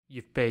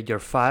You've paid your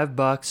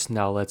 $5,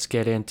 now let's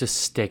get into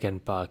Stick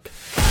and Puck.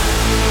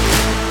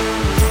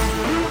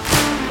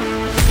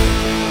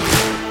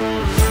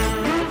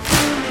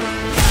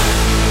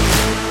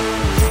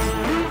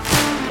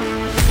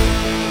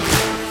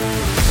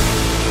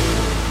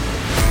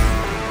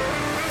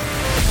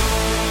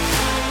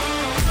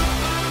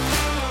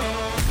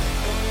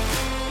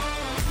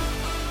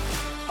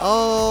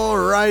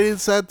 Alright,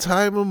 it's that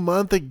time of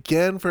month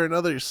again for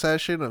another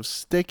session of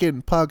Stick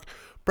and Puck,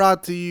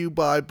 brought to you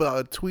by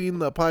Between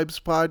the Pipes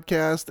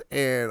podcast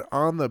and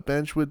On the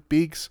Bench with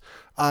Beaks.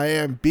 I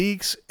am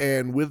Beaks,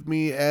 and with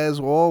me as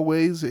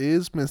always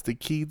is Mr.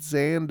 Keith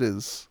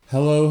Zanders.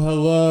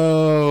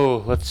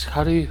 Hello.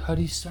 How do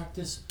you start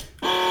this?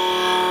 There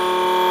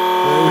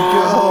we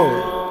go.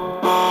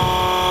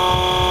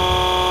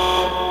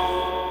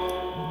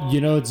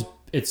 You know,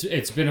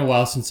 it's been a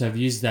while since I've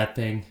used that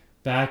thing.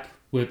 Back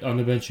with On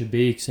the Bench with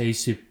Beaks, I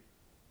used to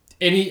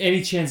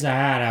any chance I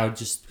had, I would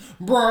just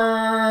you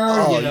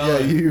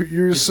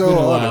were so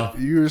on it.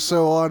 You were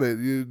so on it.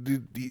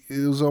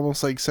 It was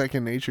almost like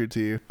second nature to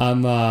you.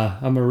 I'm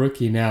a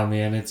rookie now,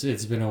 man.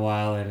 It's been a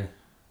while, and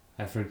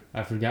I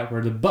forgot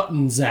where the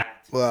button's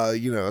at. Well,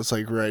 you know, it's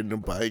like riding a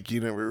bike. You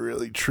never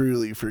really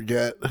truly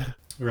forget.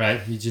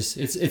 Right.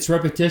 It's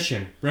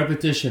repetition.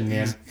 Repetition,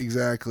 man.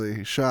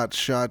 Exactly.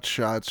 Shots. Yeah,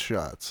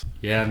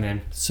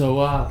 man.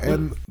 So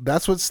and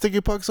that's what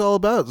Sticky Puck's all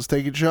about, is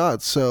taking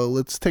shots. So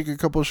let's take a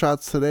couple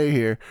shots today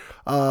here.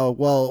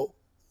 Well,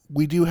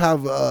 we do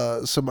have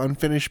some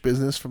unfinished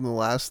business from the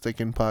last Stick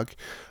and Puck.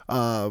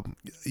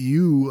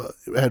 You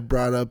had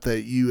brought up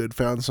that you had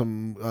found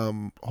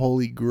some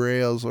holy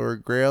grails, or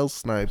grail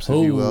snipes, if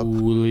you will.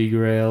 Holy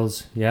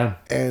grails, yeah.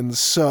 And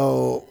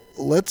so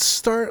let's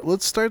start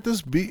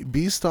this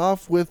beast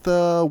off with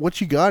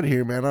what you got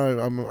here, man.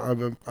 I'm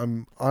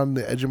on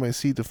the edge of my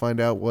seat to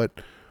find out what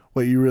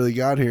you really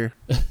got here.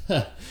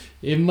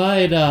 It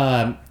might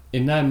not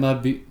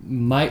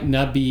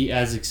be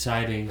as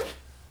exciting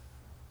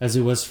as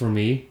it was for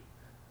me,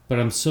 but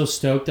I'm so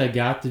stoked I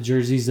got the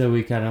jerseys that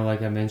we kind of,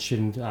 like I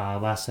mentioned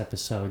last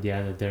episode.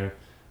 Yeah, that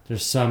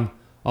there's some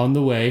on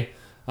the way.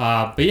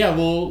 But yeah,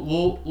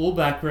 we'll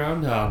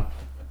background.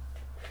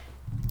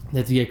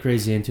 Not to get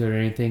crazy into it or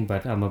anything,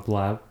 but I'm a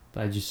blab.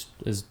 I just,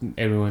 as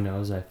everyone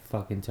knows, I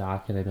fucking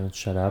talk and I don't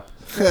shut up.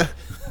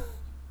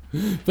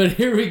 But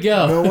here we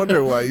go. No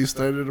wonder why you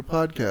started a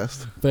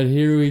podcast. But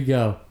here we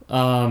go.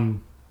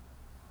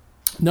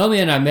 No,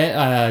 man,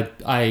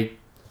 I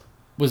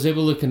was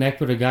able to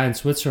connect with a guy in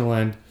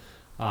Switzerland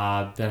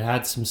that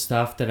had some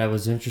stuff that I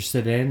was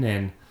interested in,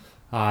 and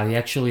he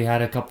actually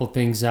had a couple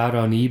things out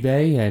on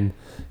eBay, and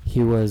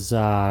he was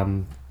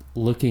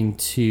looking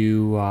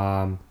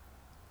to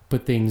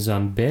put things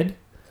on bid,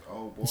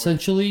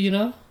 essentially, you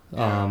know.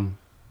 Yeah.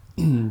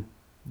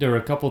 There were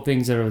a couple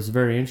things that I was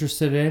very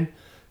interested in,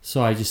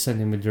 so I just sent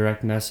him a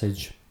direct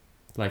message,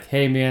 like,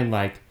 hey man,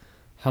 like,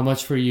 how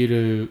much for you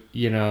to,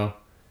 you know,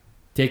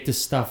 take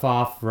this stuff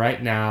off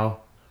right now?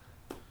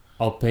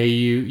 I'll pay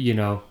you, you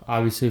know,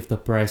 obviously if the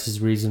price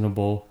is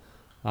reasonable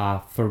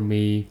for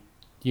me,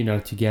 you know,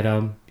 to get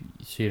them,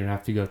 so you don't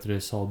have to go through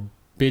this whole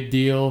bid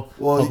deal,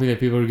 hoping that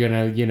people are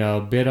gonna, you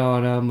know, bid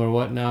on them or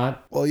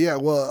whatnot. Well, yeah,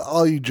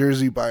 all you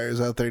jersey buyers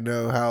out there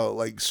know how,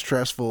 like,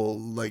 stressful,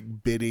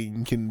 like,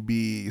 bidding can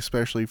be,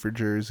 especially for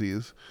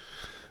jerseys.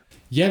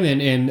 Yeah,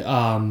 man,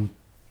 and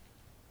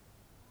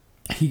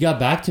he got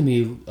back to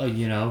me,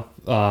 you know,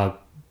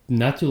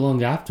 not too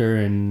long after,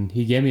 and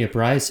he gave me a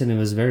price, and it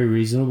was very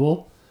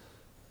reasonable,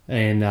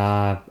 and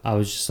I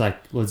was just like,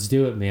 let's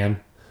do it, man.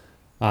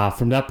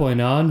 From that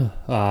point on,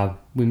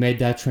 we made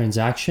that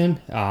transaction.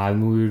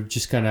 And we were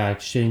just kind of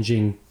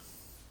exchanging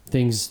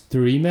things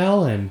through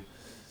email, and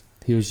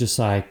he was just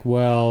like,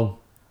 well,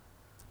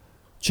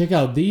 check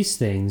out these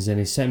things. And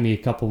he sent me a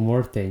couple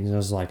more things. And I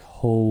was like,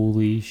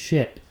 holy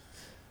shit.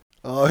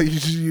 Oh,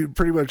 you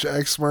pretty much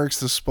X marks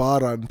the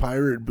spot on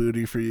pirate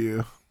booty for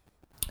you.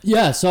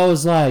 Yeah, so I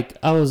was like,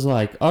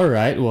 all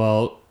right,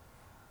 well,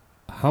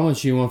 how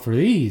much do you want for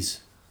these?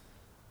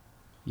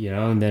 You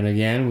know, and then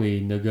again, we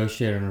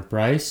negotiated on a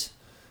price.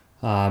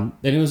 And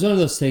it was one of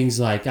those things,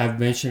 like, I've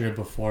mentioned it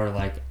before,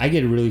 like, I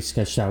get really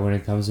sketched out when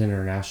it comes to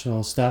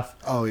international stuff.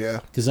 Oh,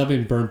 yeah. Because I've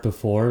been burnt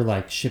before,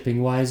 like,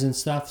 shipping-wise and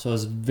stuff. So I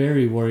was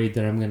very worried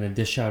that I'm going to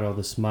dish out all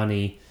this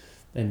money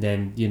and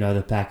then, you know,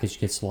 the package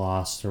gets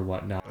lost or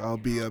whatnot. I'll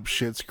be up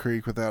Schitt's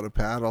Creek without a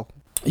paddle.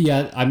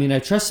 Yeah, I mean, I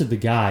trusted the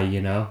guy,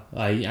 you know.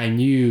 I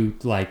knew,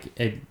 like,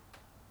 it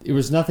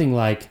was nothing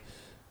like,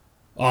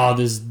 oh,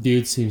 this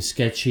dude seems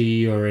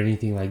sketchy or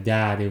anything like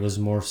that. It was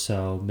more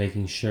so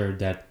making sure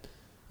that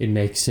it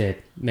makes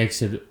it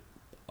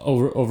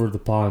over the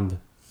pond.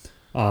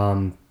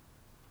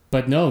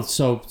 But no,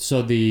 so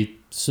the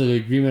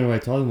agreement what I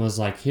told him was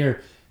like,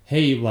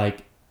 hey,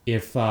 like,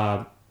 if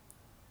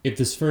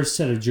this first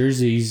set of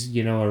jerseys,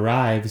 you know,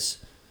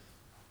 arrives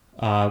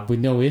with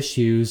no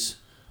issues,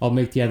 I'll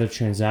make the other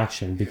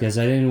transaction, because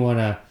I didn't want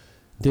to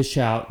dish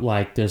out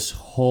like this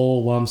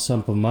whole lump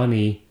sum of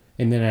money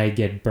and then I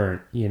get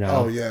burnt, you know.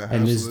 Oh yeah.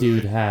 And absolutely. this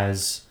dude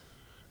has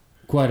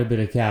quite a bit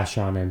of cash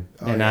on him,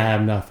 and yeah. I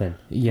have nothing,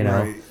 you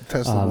know. Right.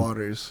 Test the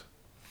waters.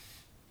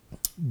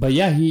 But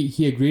yeah,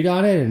 he agreed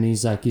on it, and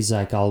he's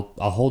like, I'll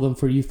hold him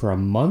for you for a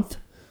month,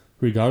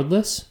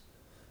 regardless,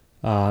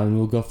 and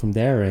we'll go from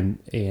there. And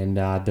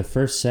the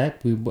first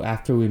set,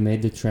 after we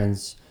made the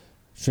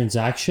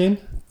transaction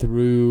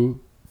through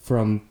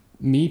from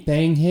me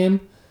paying him,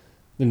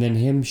 and then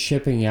him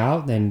shipping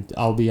out, and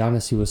I'll be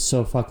honest, he was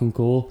so fucking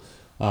cool.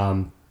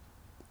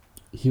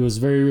 He was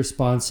very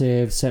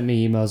responsive, sent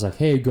me emails like,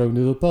 hey, go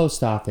to the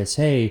post office.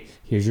 Hey,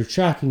 here's your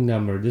tracking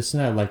number, this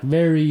and that. Like,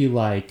 very,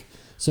 like,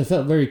 so I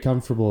felt very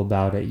comfortable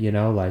about it, you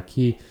know? Like,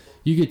 you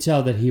could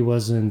tell that he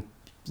wasn't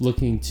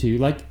looking to,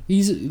 like,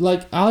 he's,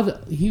 like,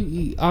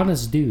 he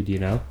honest dude, you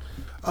know?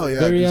 Oh, yeah.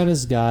 Very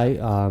honest guy.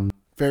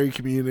 Very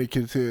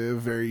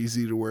communicative, very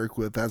easy to work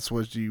with. That's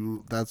what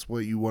you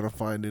want to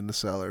find in the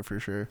seller, for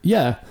sure.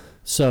 Yeah.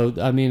 So,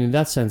 I mean, in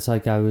that sense,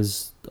 like, I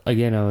was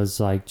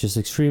like just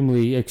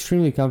extremely,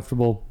 extremely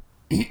comfortable.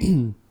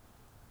 And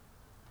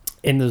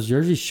those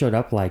jerseys showed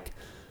up like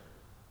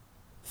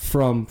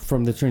from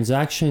the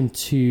transaction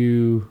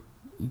to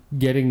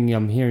getting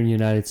them here in the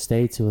United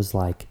States, it was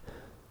like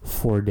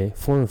 4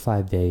 or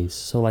 5 days.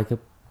 So like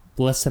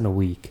less than a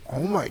week.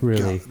 Oh my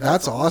really. God.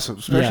 That's awesome,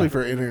 especially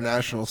for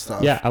international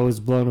stuff. Yeah, I was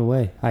blown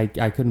away. I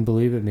couldn't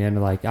believe it, man.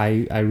 Like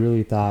I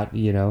really thought,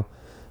 you know,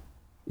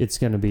 it's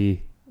going to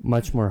be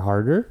much more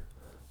harder.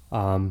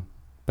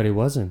 But it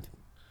wasn't.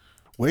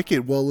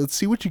 Wicked. Well, let's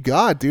see what you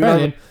got, dude.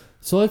 Right, man.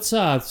 So let's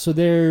so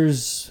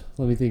there's,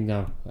 let me think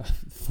now.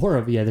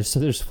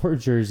 There's 4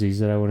 jerseys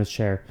that I want to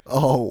share.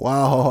 Oh,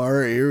 wow. All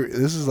right.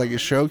 This is like a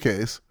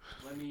showcase.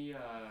 Let me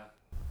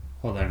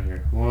hold on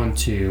here. 1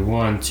 2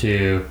 1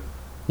 2.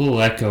 A little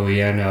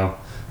echoey, I know.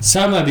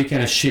 Sound might be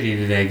kind of shitty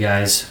today,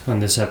 guys, on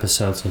this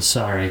episode, so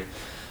sorry.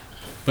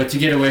 But to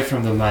get away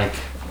from the mic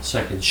so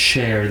I can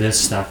share this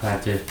stuff, I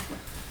have to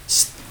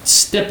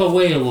step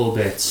away a little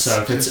bit.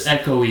 So if it's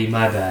echoey,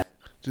 my bad.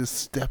 Just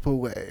step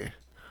away.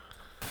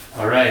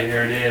 All right,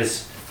 here it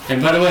is.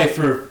 And by the way,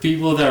 for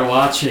people that are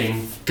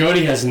watching,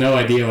 Cody has no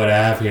idea what I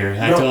have here.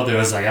 I told him, I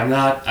was like, I'm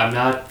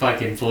not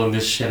fucking pulling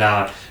this shit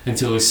out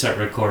until we start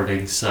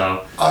recording.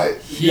 So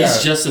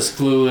he's just as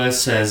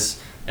clueless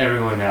as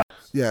everyone else.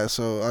 Yeah,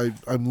 so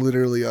I'm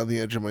literally on the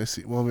edge of my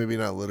seat. Well, maybe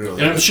not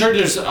literally. And I'm sure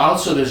there's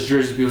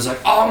jersey people's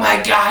like, oh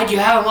my God, you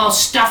have them all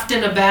stuffed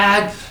in a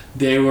bag.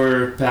 They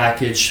were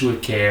packaged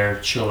with care.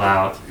 Chill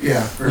out.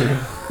 Yeah.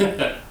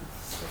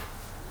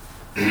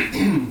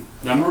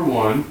 Number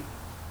 1.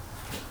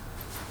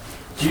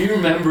 Do you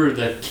remember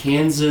the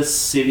Kansas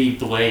City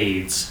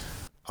Blades?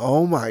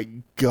 Oh my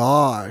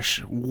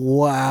gosh.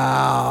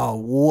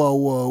 Wow.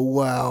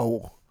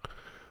 Whoa.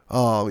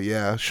 Oh,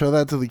 yeah. Show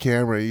that to the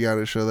camera. You got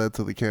to show that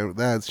to the camera.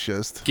 That's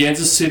just...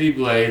 Kansas City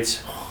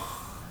Blades.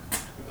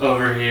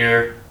 Over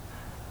here.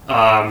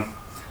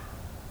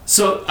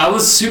 So I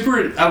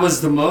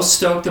was the most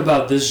stoked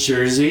about this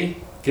jersey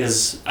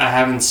because I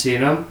haven't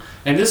seen them.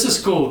 And this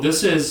is cool.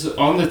 This is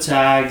on the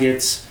tag.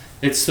 It's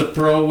the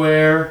Pro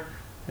Wear.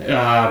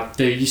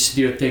 They used to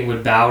do a thing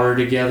with Bauer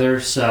together.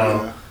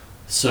 So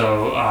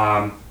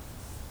in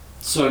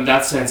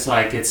that sense,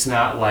 like, it's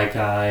not like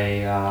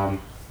a...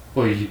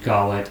 what do you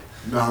call it?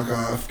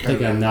 Knockoff.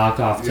 Like a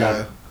knockoff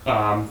type.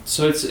 Yeah.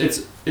 So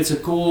it's a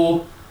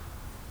cool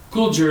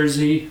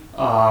jersey.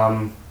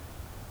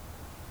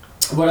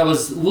 What I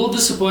was a little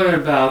disappointed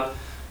about,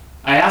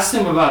 I asked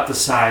him about the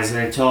size, and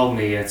they told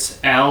me it's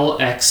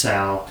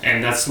LXL,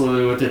 and that's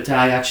literally what the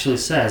tag actually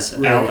says,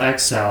 right.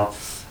 LXL.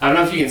 I don't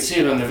know if you can see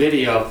it on the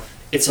video.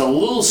 It's a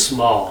little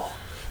small.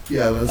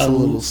 Yeah, that's a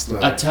little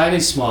small. A tiny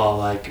small.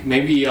 Like,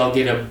 maybe I'll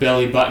get a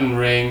belly button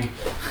ring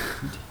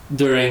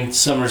during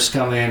summer's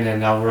coming,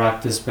 and I'll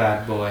rock this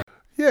bad boy.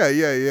 Yeah.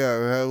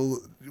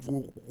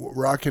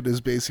 Rocket is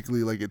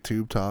basically like a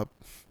tube top.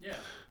 Yeah.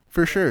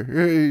 For sure.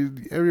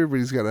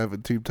 Everybody's got to have a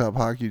tube top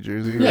hockey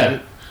jersey, right?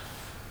 Yeah.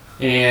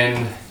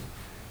 And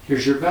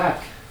here's your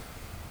back.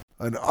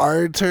 An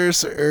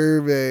Arturs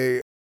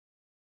Irbe.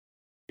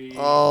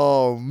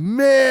 Oh,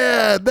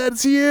 man.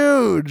 That's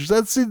huge.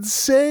 That's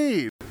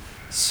insane.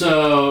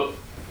 So,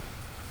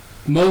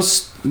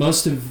 most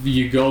of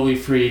you goalie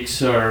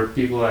freaks or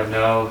people I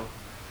know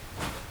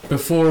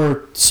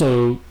before,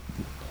 so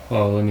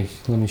let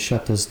me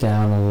shut this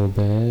down a little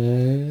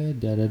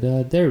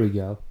bit. There we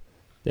go.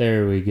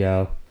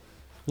 A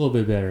little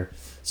bit better.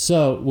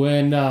 So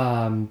when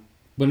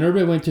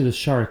Irbe went to the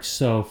Sharks,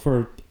 so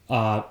for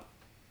a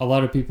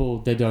lot of people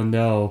that don't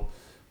know,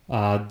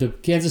 the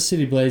Kansas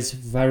City Blades,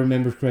 if I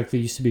remember correctly,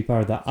 used to be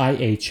part of the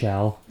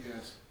IHL.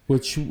 Yes.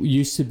 Which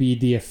used to be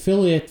the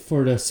affiliate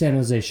for the San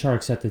Jose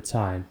Sharks at the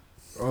time.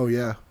 Oh,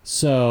 yeah.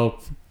 So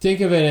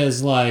think of it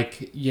as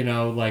like, you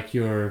know, like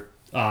your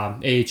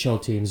AHL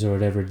teams or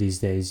whatever these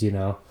days, you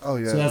know. Oh,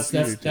 yeah.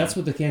 So that's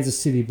what the Kansas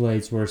City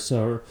Blades were.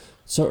 So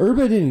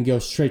Irbe didn't go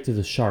straight to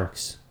the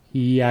Sharks.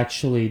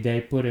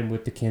 They put him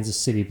with the Kansas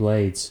City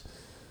Blades.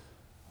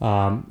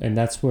 And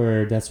that's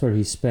where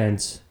he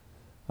spent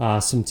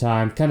some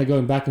time kind of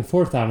going back and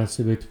forth,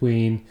 honestly,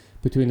 between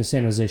the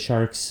San Jose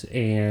Sharks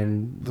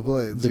and the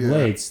Blades.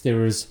 Blades. There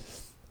was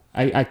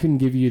I couldn't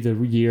give you the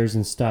years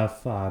and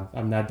stuff.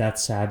 I'm not that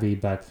savvy,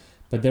 but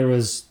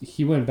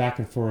he went back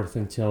and forth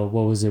until,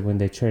 what was it when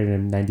they traded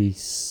him,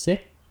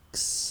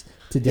 96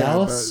 to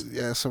Dallas?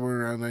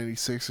 Somewhere around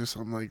 96 or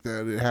something like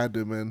that. It had to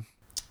have been.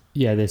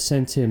 Yeah, they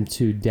sent him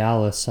to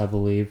Dallas, I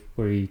believe,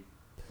 where he,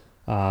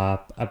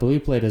 I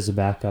believe, played as a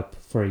backup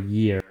for a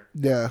year.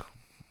 Yeah.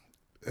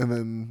 And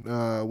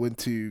then went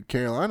to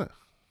Carolina.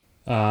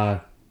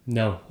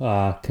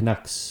 No,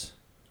 Canucks.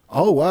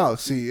 Oh, wow.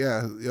 See,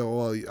 yeah.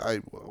 Well,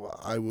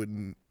 I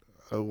wouldn't.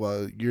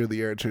 Well, you're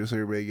the Archer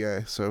Survey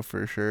guy, so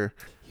for sure.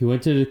 He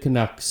went to the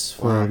Canucks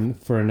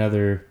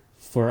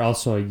for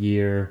also a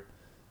year.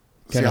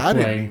 See, I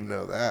didn't even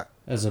know that.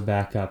 As a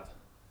backup.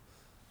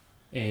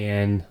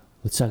 And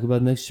let's talk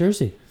about the next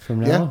jersey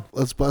from now on.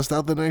 Let's bust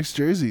out the next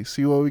jersey.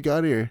 See what we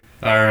got here.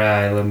 All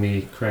right, let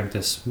me crank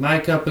this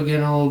mic up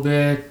again a little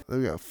bit.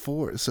 We got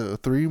 4, so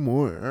 3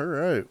 more. All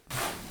right.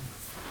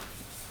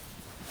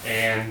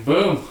 And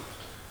boom.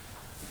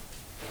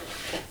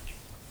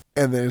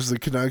 And there's the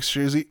Canucks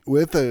jersey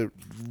with a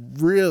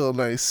real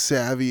nice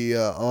savvy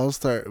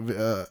All-Star.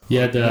 The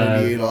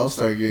 98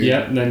 All-Star game.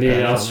 Yep,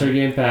 98 All-Star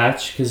game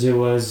patch because it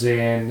was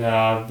in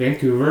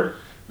Vancouver.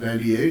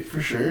 98 for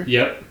sure.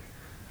 Yep.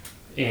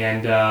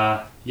 And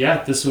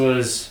this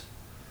was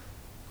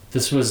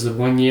the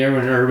 1 year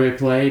when Irbe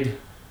played.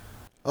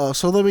 Oh,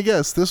 so let me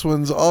guess. This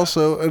one's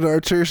also an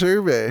Archer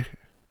Survey.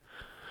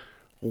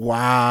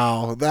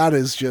 Wow,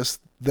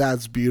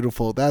 that's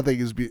beautiful. That thing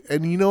is beautiful.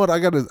 And you know what? I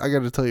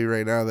gotta tell you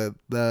right now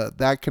that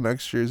that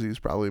Canucks jersey is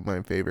probably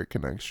my favorite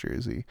Canucks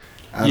jersey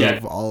out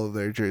of all of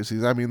their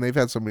jerseys. I mean, they've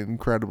had some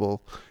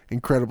incredible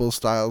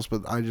styles,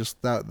 but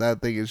that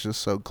thing is just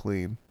so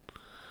clean.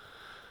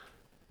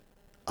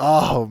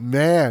 Oh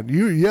man,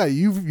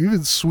 you've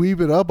been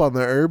sweeping up on the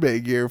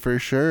Irbe gear for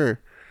sure.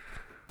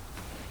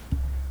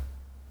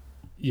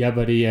 Yeah,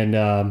 buddy, and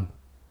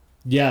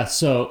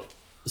so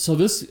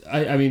this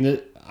I mean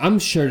I'm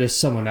sure there's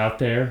someone out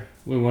there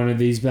with one of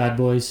these bad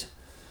boys,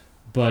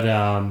 but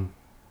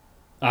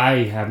I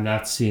have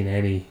not seen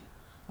any.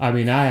 I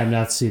mean, I have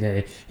not seen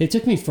any. It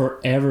took me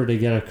forever to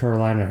get a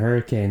Carolina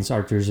Hurricanes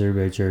Archer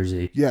Irbe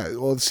jersey. Yeah,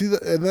 well, see,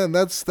 and then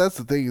that's the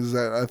thing is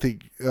that I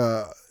think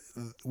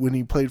when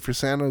he played for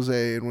San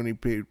Jose and when he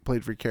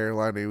played for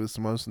Carolina, he was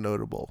the most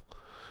notable.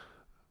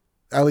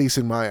 At least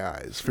in my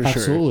eyes, for sure.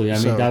 Absolutely. I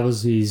mean, that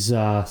was his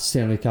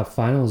Stanley Cup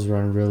Finals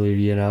run, really,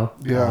 you know?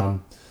 Yeah.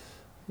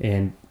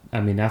 And,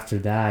 I mean, after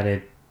that,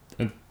 I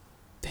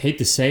hate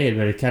to say it,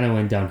 but it kind of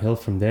went downhill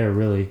from there,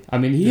 really. I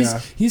mean,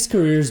 his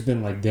career's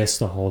been like this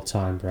the whole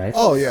time, right?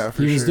 Oh, yeah, for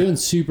sure. He was doing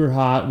super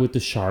hot with the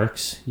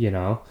Sharks, you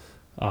know?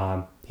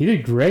 He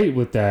did great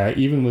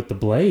even with the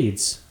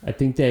Blades. I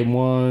think they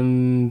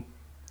won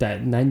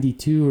that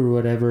 92 or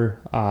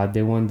whatever.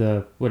 They won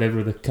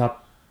whatever the cup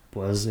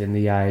was in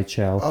the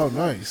IHL. Oh,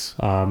 nice.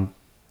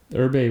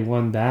 Irbe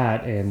won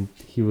that, and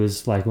he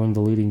was like one of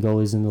the leading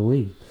goalies in the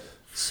league.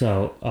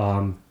 So,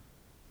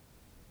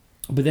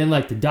 but then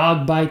like the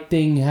dog bite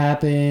thing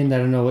happened. I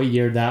don't know what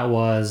year that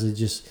was.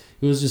 It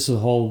was just a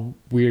whole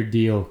weird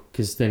deal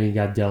because then he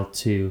got dealt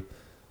to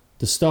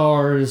the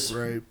Stars,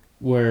 right,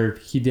 where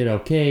he did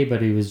okay,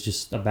 but he was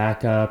just a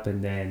backup.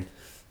 And then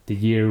the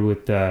year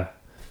with the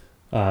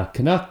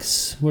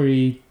Canucks, where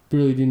he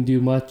really didn't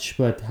do much,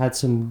 but had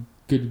some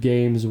good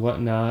games and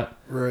whatnot.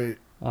 Right.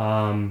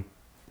 And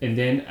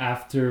then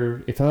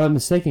after, if I'm not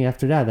mistaken,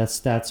 after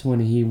that's when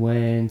he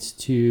went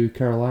to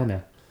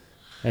Carolina.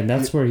 And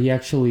that's where he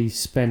actually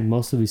spent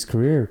most of his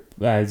career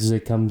as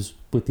it comes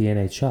with the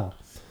NHL.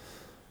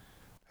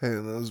 Hey,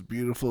 those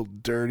beautiful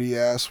dirty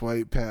ass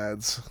white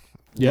pads.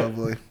 Yep.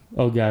 Lovely.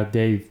 Oh god,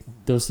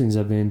 those things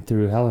have been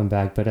through hell and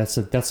back, but that's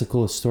the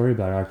coolest story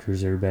about Archer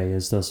Irbe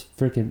is those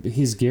freaking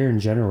his gear in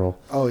general.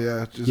 Oh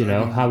yeah,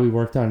 how he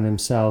worked on it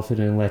himself and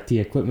then let the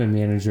equipment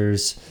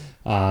managers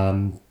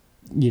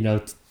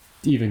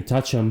even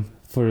touch him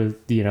for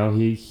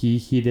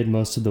he did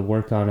most of the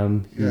work on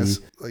him. Yes,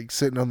 like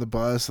sitting on the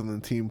bus and the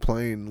team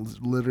plane,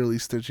 literally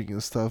stitching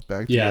his stuff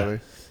back together.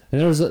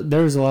 And there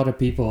was a lot of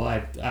people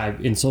I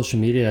in social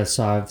media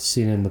I've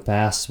seen in the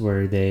past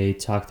where they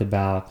talked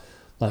about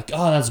like,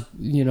 oh, that's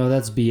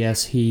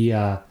BS.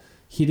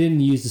 He didn't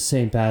use the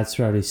same pads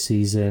throughout his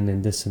season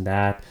and this and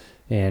that.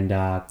 And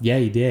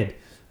he did.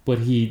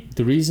 But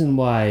the reason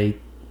why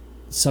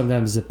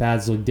sometimes the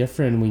pads look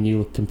different when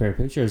you compare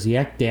pictures, they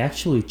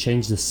actually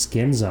changed the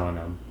skins on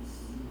them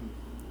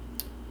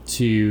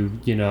to,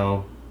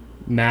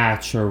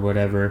 match or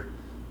whatever.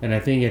 And I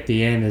think at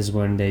the end is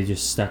when they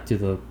just stuck to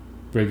the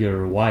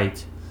regular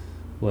white,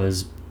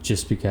 was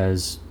just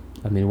because,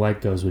 I mean, white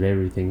goes with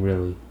everything,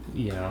 really,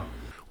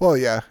 Well,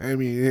 yeah. I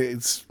mean,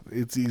 it's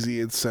easy,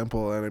 it's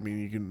simple, and I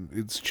mean,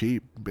 it's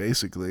cheap,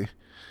 basically,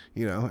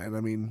 And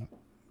I mean,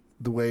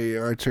 the way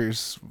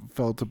Archer's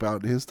felt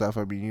about his stuff,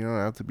 I mean, you don't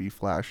have to be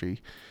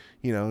flashy,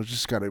 it's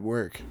just got to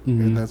work,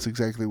 and that's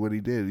exactly what he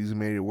did. He's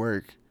made it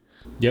work.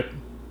 Yep.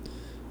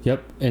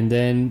 And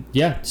then,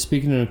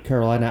 speaking of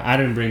Carolina, I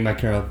didn't bring my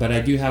Carolina, but I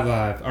do have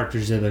a Archer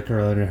Irbe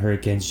Carolina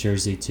Hurricanes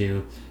jersey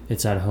too.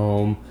 It's at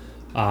home.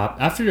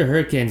 After the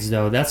Hurricanes,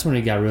 though, that's when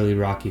it got really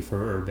rocky for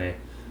Urbe.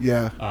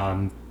 Yeah.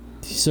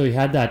 So he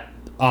had that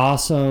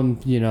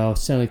awesome,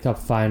 Stanley Cup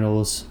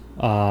Finals,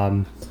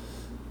 and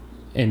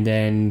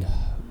then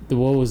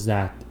what was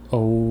that?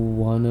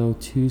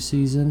 01-02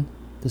 season,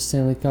 the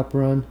Stanley Cup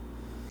run.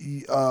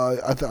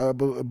 I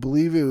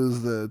believe it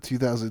was the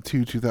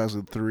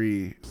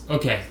 2002-2003.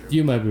 Okay,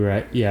 you might be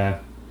right. Yeah.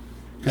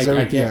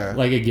 I can't,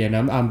 like, again,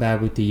 I'm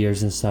bad with the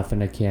years and stuff,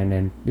 and I can,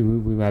 and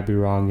we might be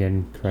wrong,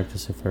 and correct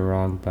us if we're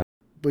wrong, but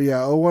yeah,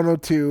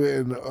 01-02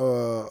 and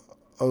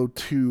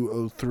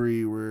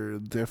 02-03 were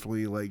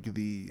definitely like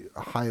the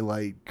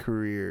highlight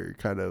career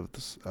kind of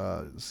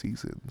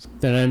seasons.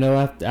 Then I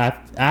know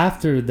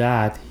after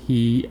that,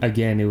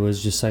 it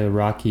was just like a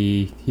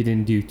rocky. He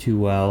didn't do too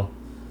well,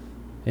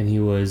 and he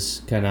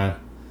was kind of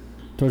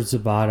towards the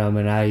bottom.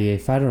 And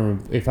if I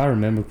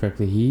remember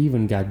correctly, he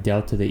even got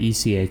dealt to the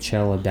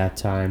ECHL at that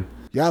time.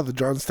 Yeah, the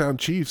Johnstown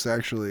Chiefs,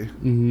 actually.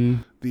 Mm-hmm.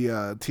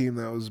 The team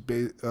that was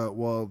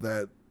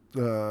that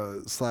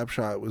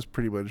Slapshot was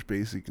pretty much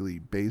basically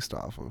based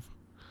off of.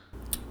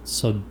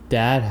 So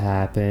that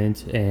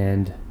happened,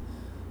 and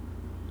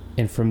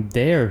from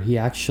there he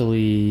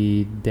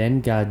actually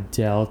then got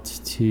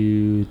dealt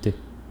to the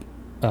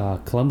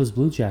Columbus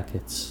Blue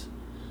Jackets.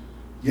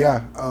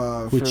 Yeah,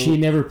 which he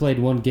never played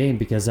one game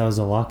because that was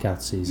a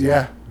lockout season.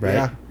 Yeah,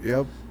 right.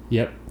 Yeah,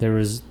 yep. There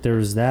was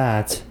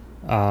that,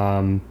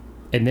 and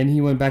then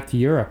he went back to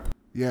Europe.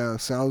 Yeah,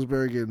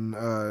 Salzburg and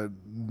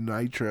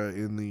Nitra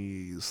in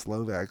the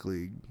Slovak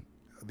League,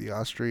 the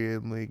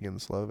Austrian League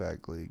and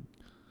Slovak League.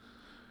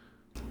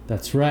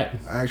 That's right.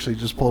 I actually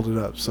just pulled it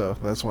up, so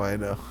that's why I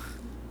know.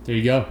 There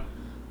you go.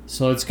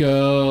 So let's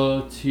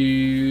go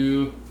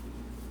to...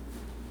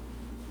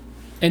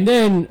 And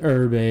then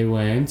Urbe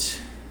went...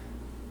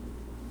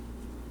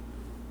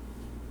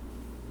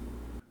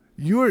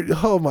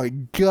 Oh my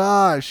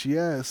gosh,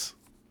 yes.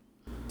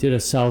 Did a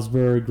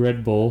Salzburg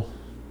Red Bull,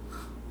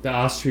 the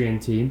Austrian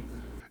team.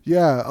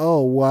 Yeah,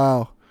 oh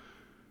wow.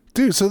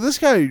 Dude, so this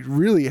guy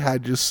really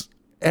had just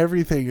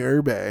everything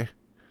Urbe.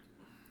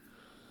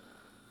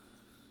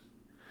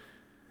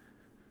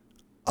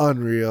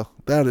 Unreal.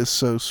 That is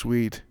so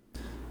sweet.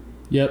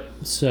 Yep,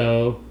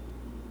 so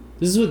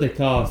this is what they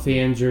call a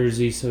fan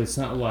jersey, so it's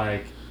not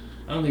like,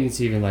 I don't think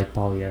it's even like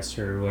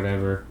polyester or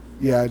whatever.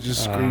 Yeah,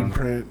 just screen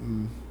print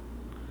and...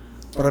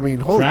 But I mean,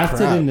 holy crap,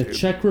 crafted in the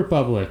Czech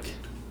Republic.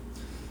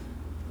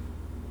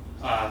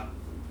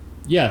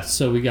 Yeah,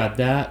 so we got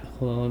that.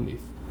 Hold on, let me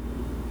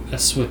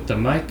mess with the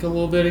mic a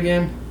little bit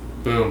again.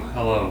 Boom.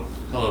 Hello,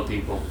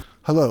 people.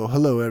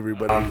 Hello,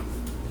 everybody.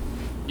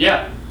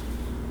 Yeah.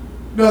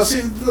 No,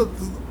 see,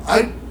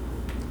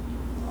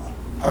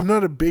 I'm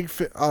not a big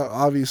fan.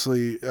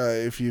 Obviously,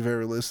 if you've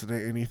ever listened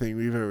to anything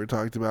we've ever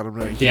talked about, I'm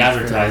not a huge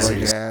advertising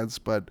fan of, like, ads,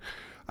 but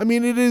I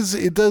mean,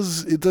 it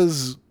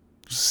does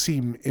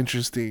seem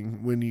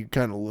interesting when you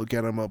kind of look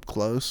at them up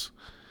close.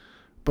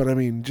 But I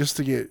mean, just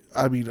to get,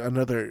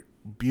 another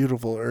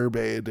beautiful Urbe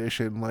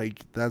edition, like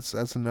that's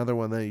another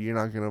one that you're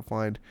not gonna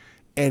find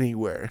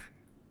anywhere.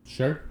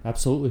 Sure,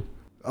 absolutely.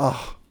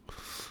 Oh.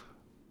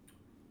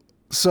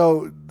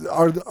 So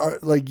are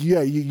like,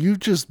 yeah, you've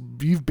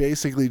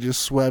basically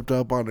just swept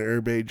up on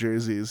Urbe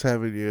jerseys,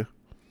 haven't you?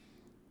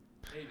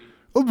 Maybe.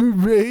 Oh,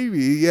 maybe,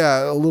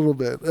 yeah, a little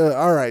bit.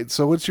 All right.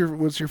 So what's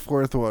your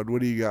fourth one?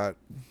 What do you got?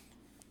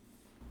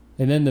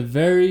 And then the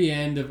very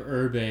end of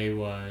Urbe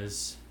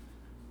was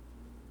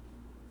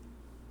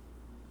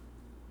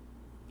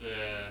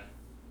the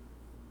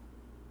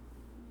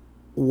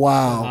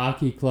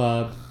hockey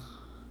club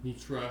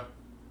Nitra.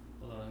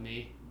 Hold on,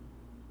 me.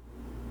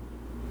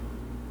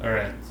 All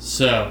right.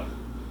 So,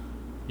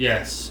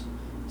 yes.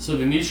 So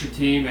the Nitra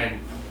team,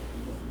 and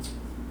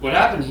what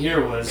happened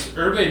here was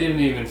Urbe didn't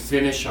even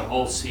finish a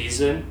whole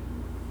season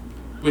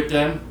with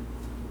them.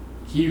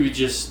 He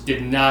just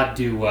did not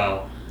do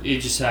well. He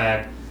just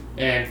had,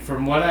 and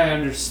from what I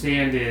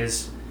understand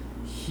is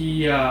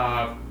he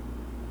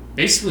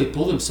basically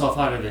pulled himself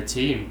out of the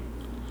team.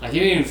 Like, he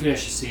didn't even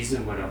finish the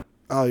season with him.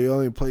 Oh, you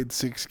only played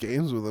 6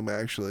 games with him,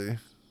 actually.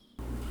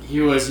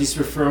 His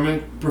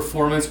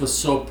performance was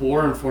so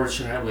poor,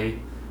 unfortunately,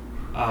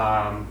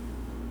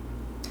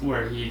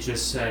 where he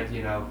just said,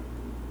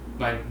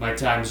 my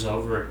time's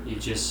over. He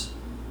just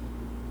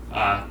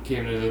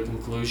came to the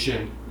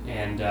conclusion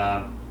and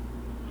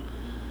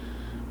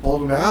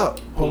pulled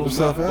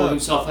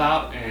himself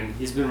out, and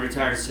he's been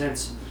retired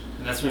since.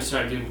 And that's when he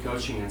started doing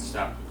coaching and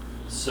stuff.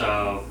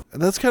 So, and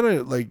that's kind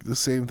of like the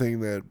same thing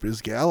that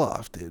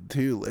Brizgalov did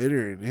too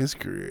later in his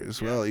career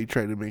as well. He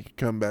tried to make a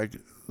comeback,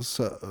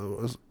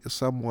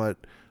 somewhat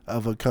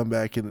of a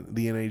comeback in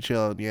the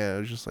NHL, and yeah,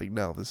 it was just like,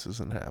 no, this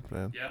isn't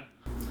happening. Yeah.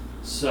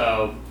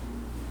 So,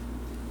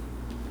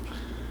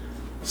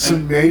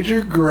 some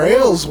major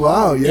grails,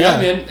 wow, yeah.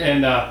 Yeah, man,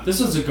 and this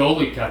was a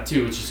goalie cut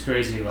too, which is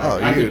crazy.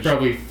 Like, I could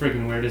probably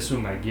freaking wear this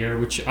with my gear,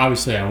 which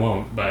obviously I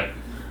won't, but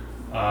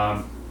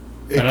I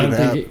don't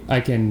think I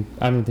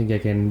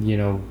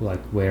can, like,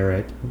 wear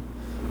it.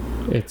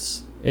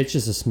 It's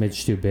just a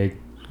smidge too big,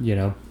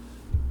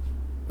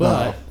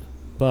 But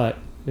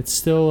it's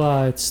still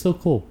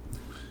cool.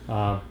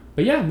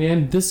 But yeah,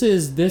 man, this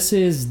is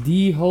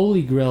the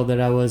holy grail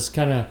that I was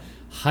kind of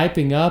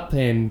hyping up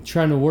and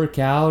trying to work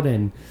out,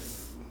 and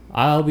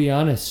I'll be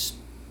honest,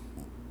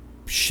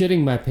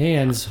 shitting my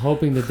pants,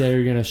 hoping that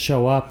they're gonna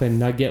show up and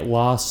not get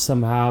lost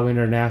somehow,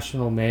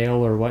 international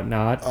mail or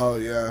whatnot. Oh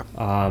yeah.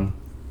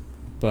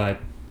 But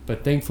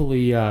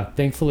thankfully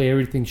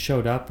everything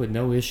showed up with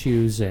no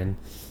issues and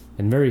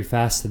very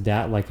fast at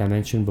that, like I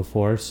mentioned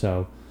before.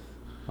 So,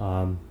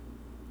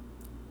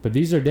 but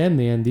these are them,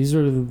 man. These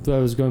are I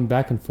was going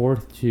back and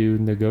forth to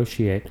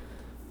negotiate.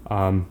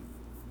 And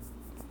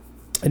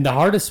the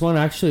hardest one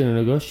actually to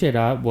negotiate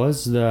out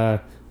was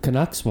the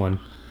Canucks one.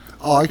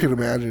 Oh, I can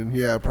imagine.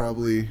 Yeah,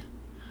 probably.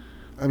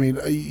 I mean,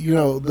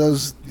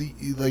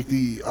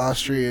 the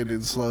Austrian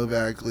and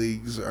Slovak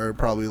leagues are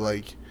probably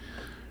like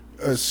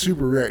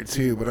super rare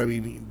too. But I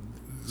mean,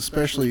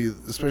 especially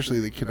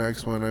the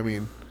Canucks one. I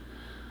mean,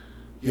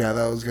 yeah,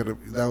 that was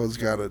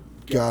gotta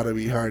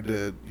be hard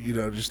to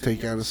just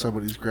take out of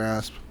somebody's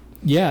grasp.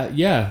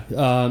 Yeah.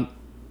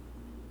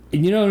 And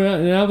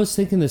I was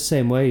thinking the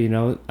same way.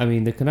 I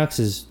mean, the Canucks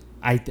is.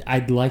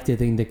 I'd like to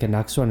think the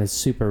Canucks one is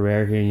super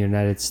rare here in the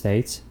United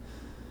States.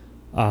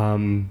 I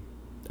mean,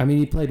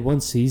 he played one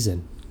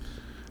season.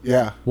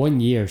 Yeah.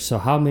 1 year. So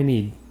how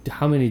many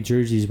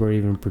jerseys were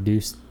even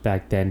produced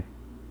back then?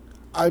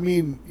 I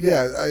mean,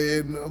 yeah.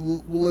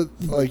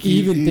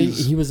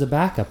 He was a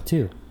backup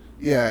too.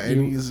 Yeah,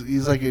 and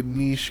he's like a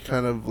niche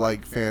kind of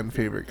like fan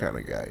favorite kind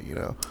of guy,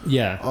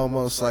 Yeah.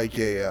 Almost like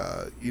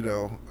a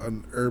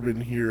an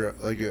urban hero,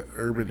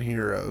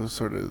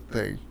 sort of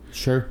thing.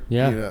 Sure.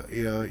 Yeah.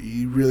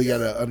 You really got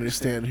to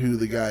understand who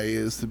the guy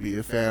is to be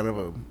a fan of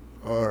him,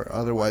 or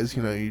otherwise,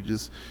 you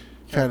just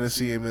kind of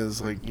see him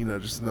as like,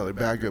 just another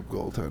backup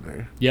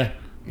goaltender. Yeah.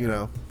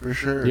 For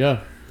sure.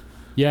 Yeah.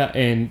 Yeah,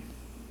 and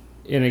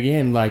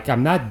again, like,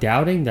 I'm not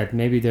doubting that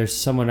maybe there's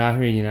someone out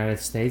here in the United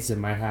States that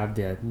might have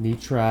the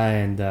Nitra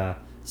and the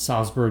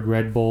Salzburg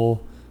Red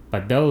Bull,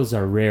 but those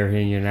are rare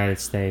here in the United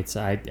States.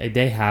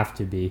 They have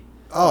to be.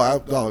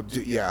 Oh,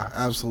 yeah,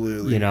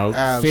 absolutely.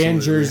 Absolutely. Fan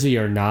jersey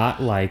or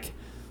not, like,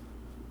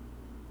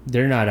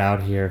 they're not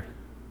out here.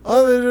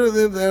 Oh,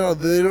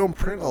 they don't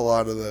print a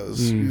lot of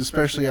those,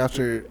 especially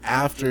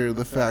after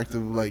the fact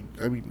of, like,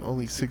 I mean,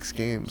 only 6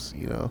 games,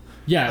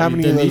 Yeah, how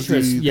many of those do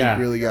you think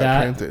really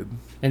got printed?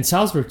 And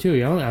Salzburg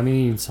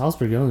too.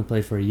 Salzburg only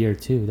played for a year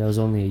too. That was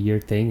only a year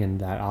thing in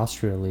that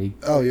Austria league.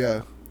 Oh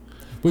yeah.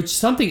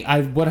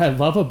 What I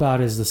love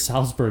about is the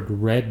Salzburg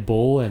Red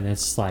Bull, and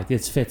it's like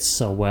it fits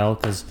so well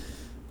because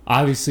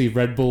obviously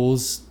Red Bull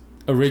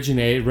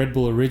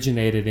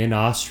originated in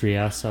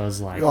Austria, so I was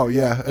like, oh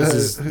yeah,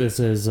 it's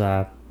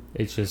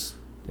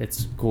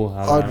cool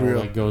how that all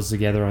like goes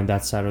together on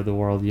that side of the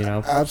world,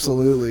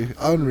 Absolutely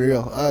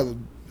unreal.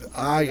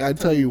 I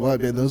tell you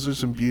what, man, those are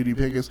some beauty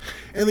pickers,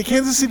 and the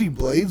Kansas City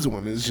Blades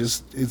one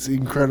it's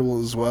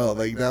incredible as well.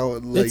 Like that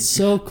one, like, it's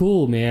so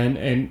cool, man,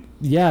 and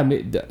yeah,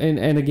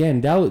 and again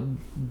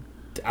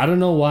I don't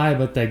know why,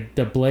 but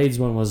the Blades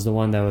one was the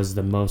one that was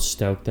the most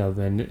stoked of,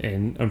 and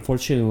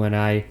unfortunately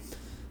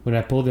when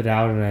I pulled it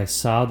out and I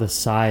saw the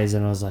size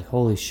and I was like,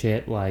 holy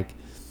shit, like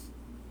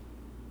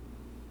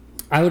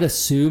I would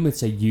assume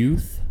it's a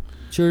youth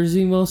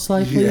jersey most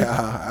likely.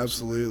 Yeah,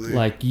 absolutely.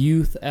 Like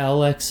youth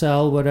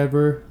LXL,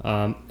 whatever.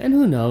 And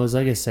who knows?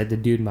 Like I said, the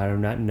dude might have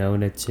not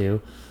known it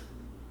too.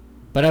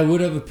 But I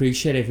would have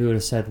appreciated if he would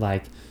have said,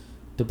 like,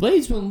 the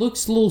Blades one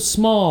looks a little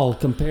small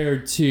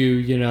compared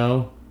to,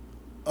 the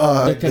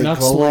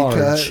Canucks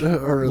large.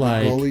 Cut or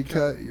like, the goalie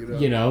cut,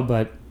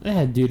 but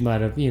dude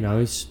might have,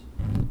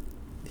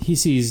 he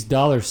sees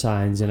dollar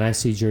signs and I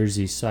see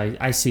jerseys, so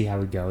I see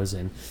how it goes.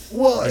 And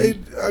I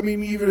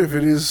mean, even if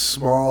it is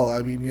small, I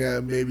mean, yeah,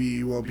 maybe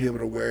you won't be able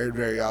to wear it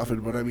very often,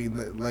 but I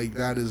mean, like,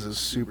 that is a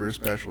super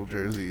special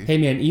jersey. Hey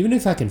man, even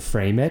if I can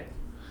frame it,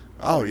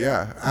 oh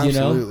yeah,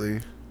 absolutely,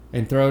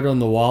 and throw it on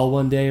the wall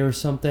one day or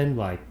something,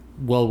 like,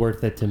 well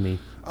worth it to me.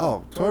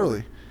 Oh,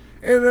 totally.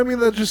 And I mean,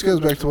 that just goes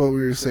back to what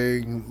we were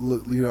saying,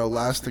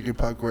 last Stick and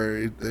Puck,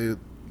 where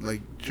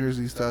like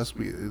jerseys to us,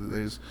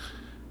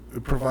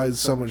 it provides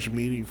so much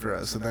meaning for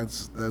us, and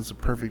that's a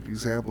perfect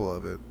example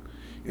of it.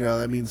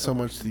 That means so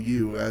much to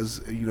you as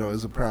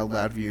a proud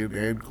Latvian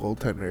and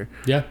goaltender.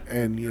 Yeah.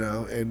 And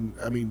and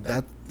I mean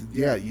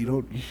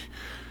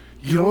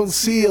you don't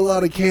see a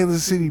lot of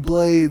Kansas City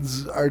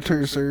Blades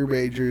Artur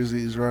Survey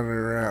jerseys running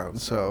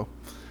around, so,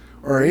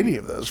 or any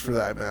of those for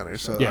that matter.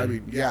 So yeah. I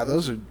mean, yeah,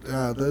 those are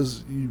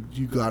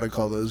you gotta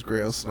call those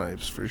Grail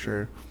snipes for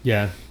sure.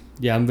 Yeah.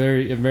 I'm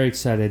very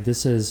excited.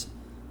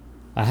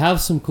 I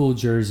have some cool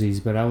jerseys,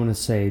 but I want to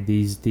say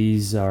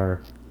these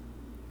are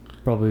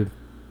probably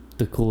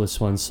the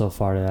coolest ones so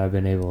far that I've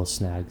been able to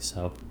snag.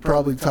 So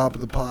probably top of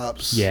the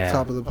pops. Yeah.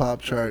 Top of the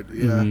pop chart.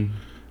 Yeah. Mm-hmm.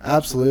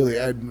 Absolutely.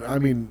 And I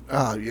mean,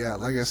 yeah,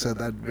 like I said,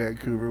 that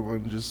Vancouver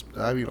one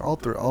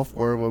all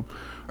 4 of them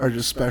are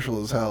just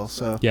special as hell.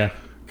 So yeah.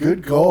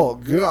 Good goal.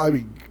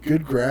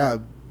 Good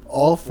grab.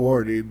 All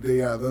 4, dude.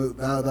 Yeah,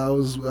 that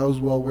was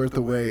well worth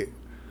the wait.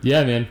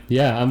 Yeah, man.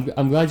 Yeah,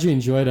 I'm glad you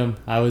enjoyed them.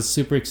 I was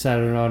super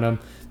excited on them.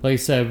 Like I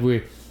said,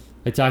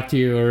 I talked to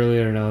you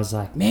earlier, and I was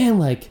like, man,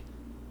 like,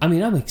 I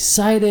mean, I'm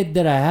excited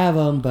that I have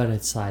them, but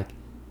it's like,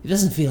 it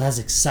doesn't feel as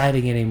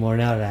exciting anymore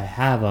now that I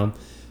have them.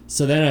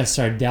 So then I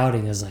started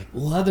doubting. I was like,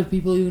 will other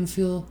people even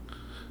feel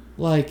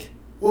like...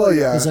 Well,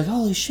 yeah. I was like,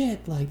 holy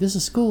shit, like, this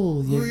is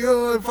cool. Well, you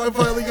know, I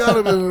finally got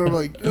them, and I'm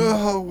like,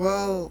 oh,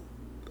 well.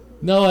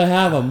 No, I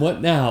have them. What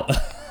now?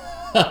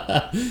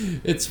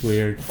 It's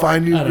weird.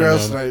 Find new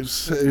grass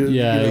snipes.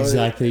 Yeah,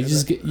 exactly. You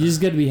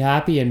just got to be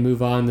happy and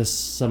move on to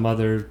some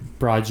other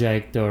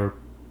project or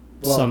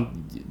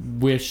some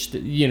wish that,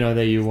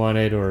 that you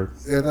wanted or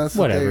and that's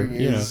whatever. The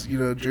thing is,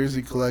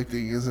 jersey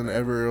collecting is an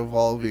ever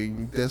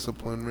evolving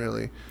discipline,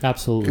 really.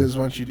 Absolutely. Because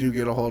once you do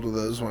get a hold of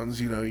those ones,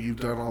 you've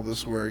done all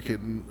this work,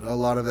 and a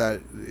lot of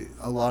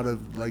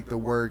like the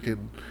work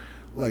and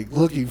like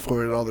looking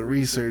for it, all the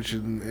research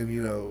and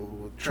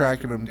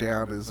tracking them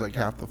down is like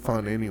half the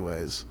fun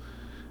anyways.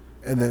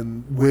 And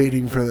then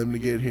waiting for them to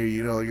get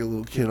here, like a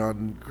little kid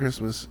on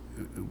Christmas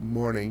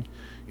morning,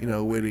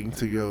 waiting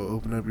to go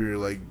open up your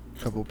like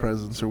couple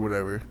presents or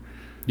whatever.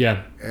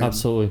 Yeah,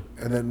 absolutely.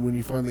 And then when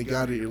you finally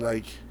got it, you're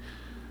like,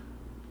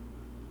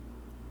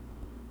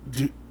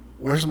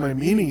 where's my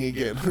meaning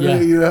again?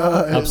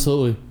 Yeah,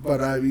 absolutely. But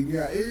I mean,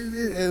 yeah,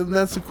 and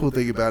that's the cool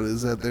thing about it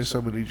is that there's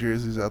so many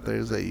jerseys out there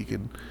is that you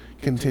can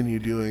continue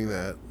doing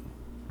that.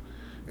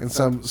 And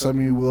some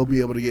you will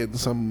be able to get, and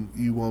some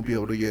you won't be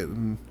able to get.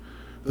 And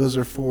those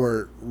are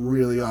 4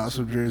 really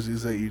awesome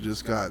jerseys that you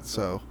just got.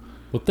 So,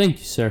 well, thank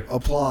you, sir.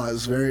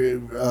 Applause,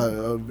 very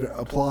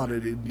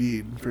applauded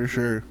indeed, for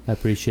sure. I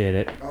appreciate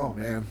it. Oh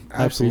man,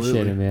 absolutely. I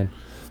appreciate it, man.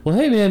 Well,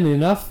 hey, man,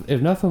 enough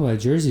of my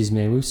jerseys,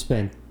 man. We've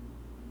spent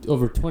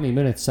over 20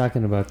 minutes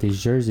talking about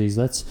these jerseys.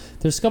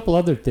 There's a couple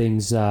other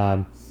things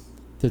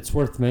that's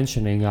worth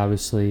mentioning.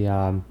 Obviously,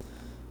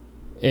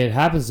 it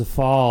happens to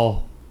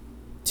fall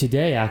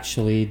today,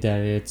 actually, that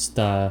it's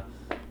the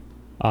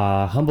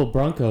Humboldt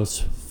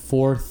Broncos'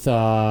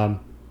 4th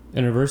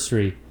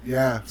anniversary.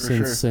 Yeah, for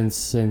sure.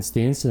 Since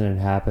the incident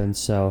happened,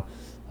 so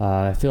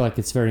I feel like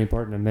it's very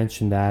important to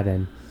mention that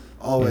and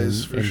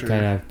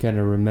kind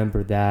of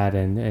remember that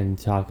and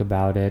talk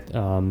about it.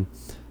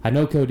 I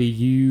know, Cody,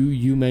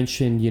 you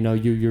mentioned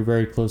you're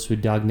very close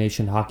with Dog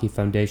Nation Hockey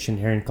Foundation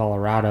here in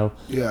Colorado.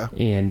 Yeah,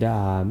 and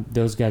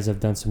those guys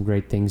have done some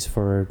great things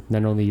for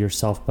not only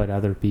yourself but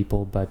other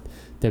people. But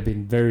they've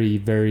been very,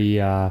 very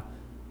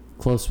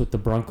close with the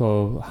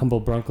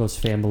Humboldt Broncos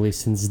family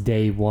since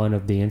day one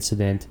of the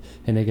incident,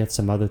 and they got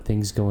some other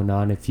things going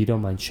on. If you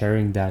don't mind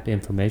sharing that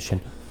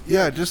information.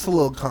 Yeah, just a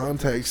little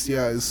context.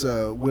 Yeah, is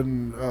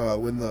when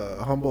the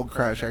Humboldt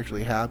crash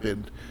actually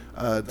happened,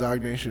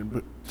 Dog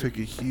Nation took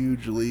a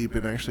huge leap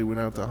and actually went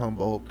out to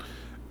Humboldt,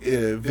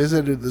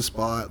 visited the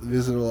spot,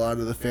 visited a lot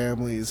of the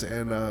families,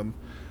 and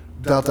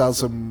dealt out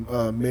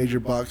some major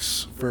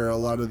bucks for a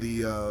lot of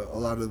the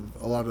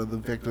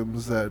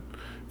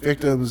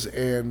victims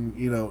and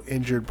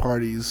injured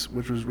parties,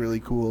 which was really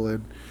cool.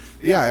 And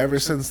yeah, ever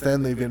since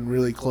then they've been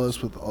really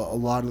close with a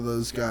lot of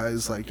those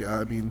guys. Like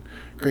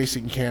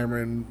Grayson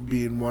Cameron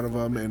being one of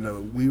them,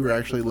 and we were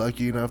actually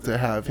lucky enough to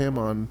have him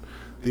on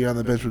the On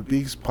the Bench with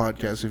Beaks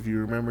podcast, if you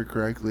remember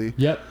correctly.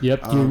 Yep. Do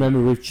you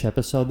remember which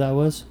episode that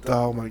was?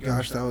 Oh my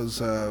gosh, that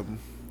was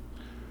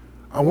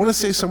I want to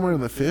say somewhere in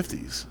the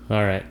 50s.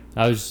 All right.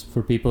 I was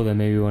for people that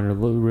maybe want to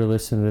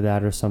re-listen to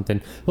that or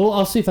something. Well,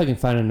 I'll see if I can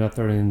find enough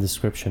there in the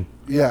description.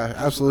 Yeah,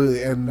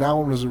 absolutely. And that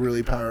one was a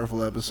really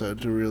powerful episode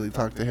to really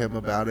talk to him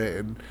about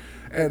it.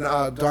 And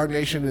Dog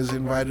Nation has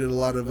invited a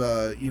lot of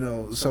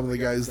some of the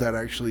guys that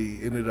actually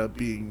ended up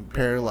being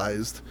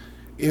paralyzed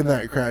in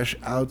that crash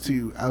out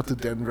to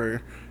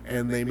Denver,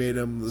 and they made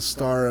him the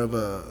star of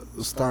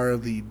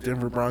the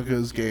Denver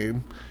Broncos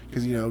game.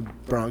 Because,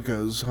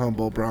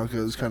 Humboldt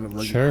Broncos, kind of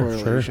like a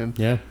correlation.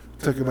 Sure, yeah.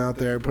 Took him out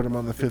there, put him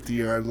on the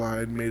 50-yard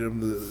line, made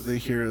him the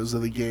heroes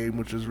of the game,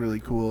 which is really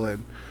cool.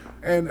 And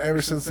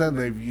ever since then,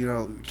 they've,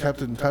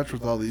 kept in touch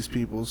with all these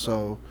people,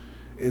 so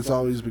it's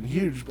always been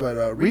huge. But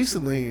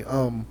recently,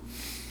 from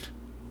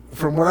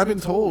what I've been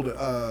told,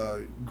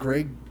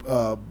 Greg,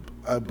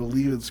 I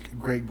believe it's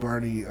Greg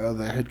Barney,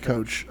 the head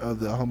coach of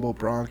the Humboldt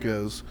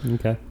Broncos.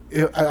 Okay.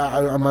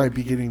 I might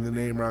be getting the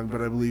name wrong,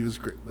 but I believe it's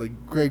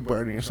Greg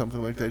Barney or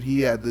something like that.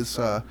 He had this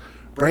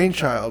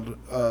brainchild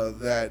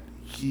that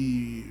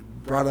he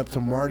brought up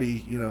to Marty,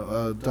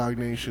 Dog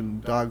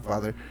Nation dog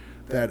father,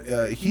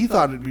 that he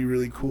thought it'd be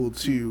really cool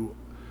to,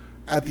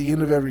 at the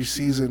end of every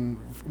season,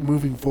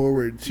 moving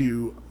forward,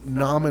 to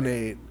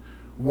nominate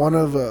one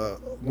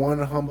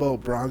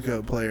Humboldt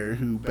Bronco player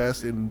who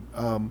best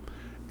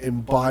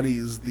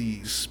embodies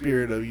the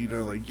spirit of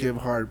give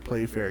hard,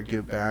 play fair,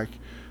 give back.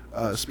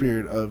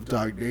 Spirit of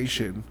Dog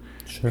Nation,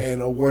 sure. And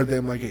award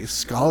them like a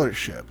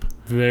scholarship.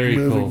 Very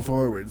moving cool.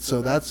 forward. So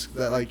it's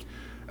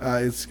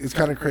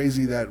kind of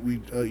crazy that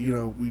we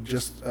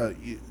just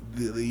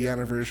the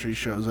anniversary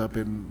shows up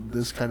and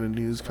this kind of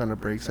news kind of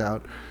breaks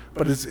out,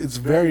 but it's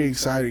very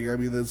exciting. I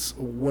mean, that's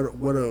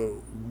what a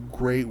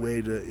great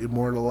way to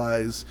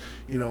immortalize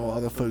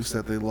all the folks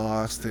that they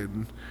lost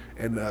and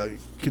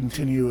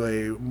continue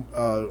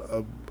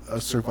a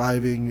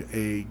surviving,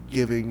 a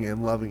giving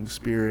and loving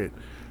spirit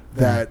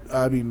that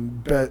I mean,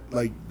 bet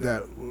like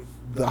that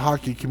the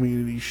hockey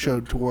community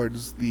showed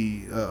towards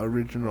the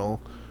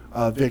original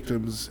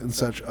victims and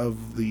such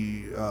of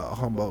the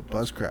Humboldt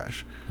bus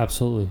crash.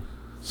 Absolutely.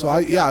 So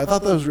I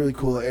thought that was really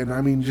cool, and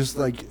I mean, just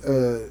like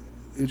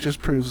it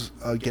just proves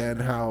again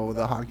how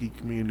the hockey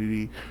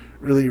community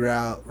really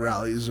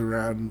rallies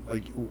around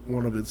like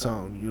one of its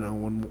own. You know,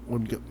 when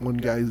one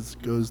guy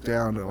goes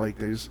down, like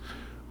there's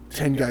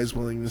 10 guys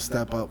willing to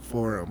step up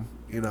for him.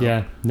 You know.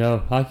 Yeah. No,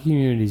 hockey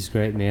community is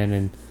great,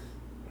 man,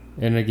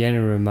 and again, it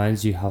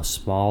reminds you how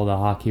small the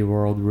hockey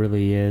world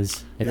really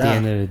is at the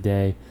end of the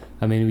day.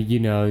 I mean, you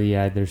know,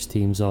 yeah, there's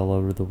teams all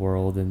over the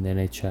world in the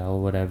NHL,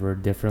 whatever,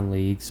 different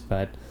leagues,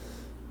 but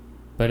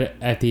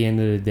at the end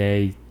of the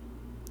day,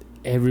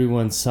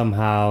 everyone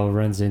somehow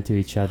runs into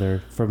each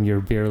other, from your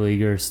beer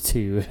leaguers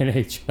to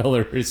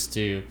NHLers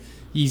to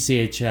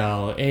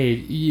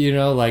ECHL, you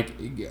know, like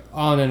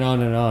on and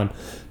on and on.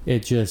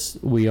 It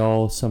just, we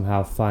all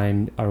somehow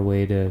find our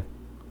way to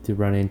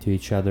run into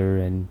each other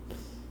and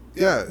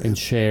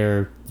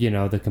share, you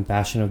know, the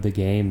compassion of the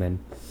game.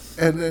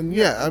 And then,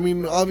 yeah, I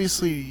mean,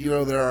 obviously, you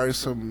know, there are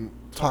some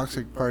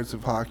toxic parts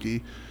of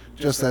hockey,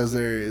 just as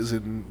there is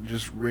in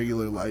just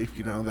regular life,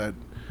 you know, that,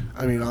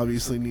 I mean,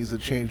 obviously needs to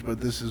change, but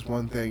this is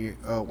one thing,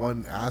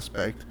 one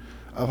aspect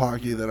of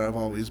hockey that I've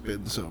always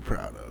been so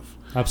proud of.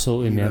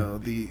 Absolutely, you man. know,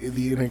 the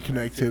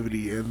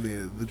interconnectivity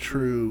and the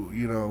true,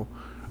 you know,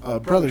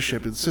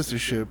 brothership and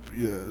sistership,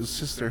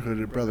 sisterhood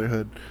and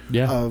brotherhood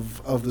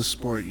of the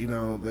sport. You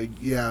know, like,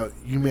 yeah,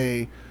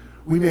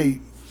 we may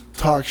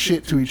talk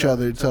shit to each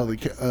other until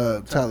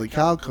the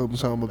cow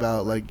comes home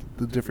about like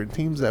the different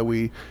teams that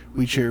we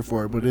cheer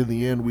for, but in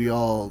the end, we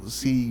all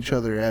see each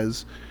other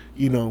as,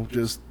 you know,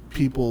 just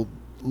people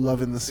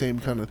loving the same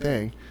kind of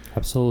thing.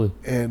 Absolutely.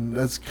 And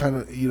that's kind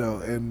of, you know,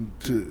 and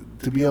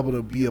to be able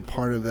to be a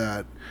part of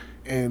that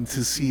and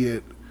to see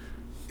it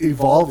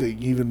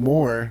evolving even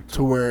more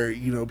to where,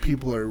 you know,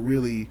 people are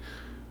really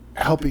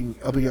helping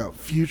out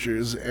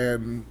futures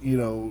and, you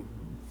know,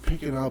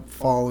 picking up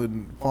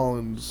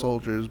fallen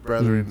soldiers,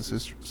 brethren, and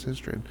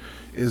sistren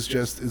is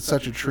just, it's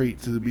such a treat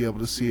to be able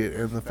to see it,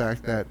 and the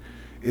fact that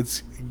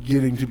it's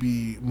getting to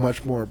be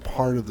much more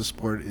part of the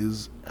sport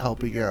is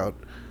helping out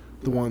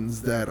the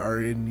ones that are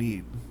in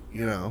need,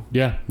 you know.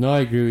 Yeah, no, I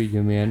agree with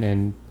you,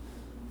 man.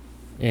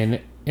 And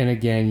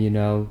again, you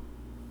know,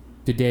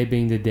 the day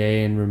being the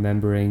day and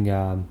remembering,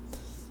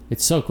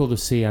 it's so cool to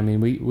see. I mean,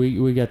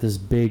 we got this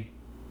big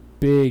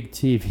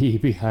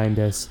TV behind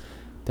us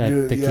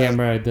that the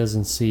camera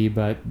doesn't see,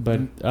 but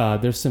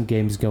there's some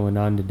games going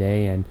on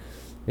today, and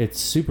it's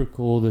super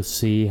cool to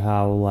see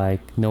how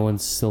like no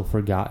one's still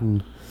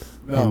forgotten,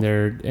 and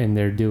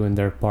they're doing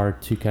their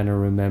part to kind of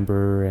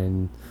remember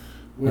and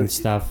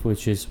stuff,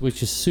 which is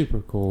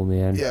super cool,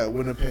 man. Yeah,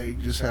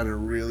 Winnipeg just had a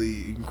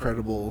really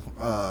incredible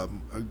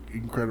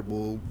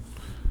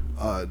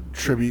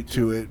tribute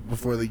to it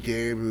before the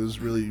game. It was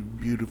really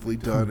beautifully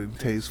done and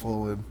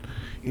tasteful, and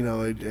you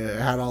know, it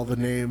had all the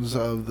names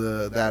of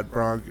that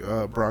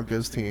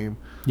Broncos team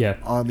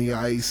on the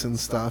ice and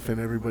stuff, and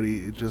everybody.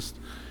 It just,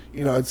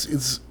 you know,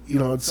 it's you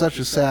know, it's such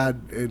a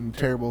sad and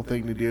terrible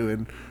thing to do,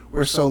 and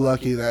we're so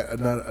lucky that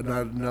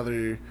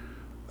another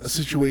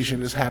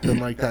situation has happened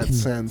like that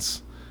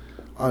since,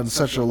 on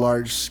such a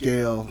large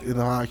scale in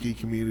the hockey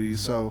community.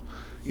 So,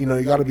 you know,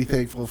 you got to be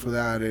thankful for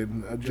that,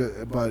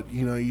 and but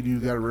you know, you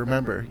do got to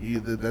remember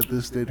that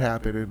this did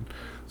happen, and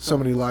so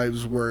many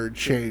lives were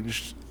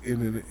changed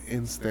in an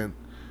instant,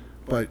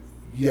 but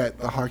yet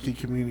the hockey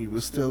community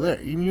was still there.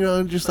 You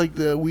know, just like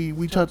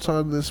we touched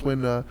on this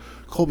when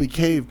Colby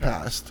Cave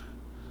passed.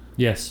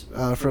 Yes.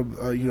 From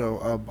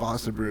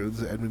Boston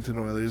Bruins, Edmonton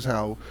Oilers,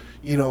 how,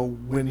 you know,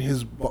 when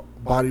his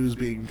body was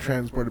being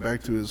transported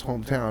back to his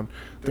hometown,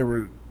 there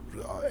were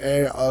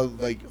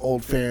like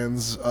old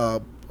fans,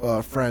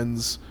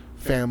 friends,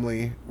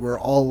 family were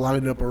all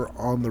lined up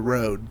on the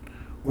road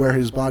where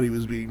his body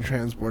was being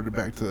transported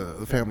back to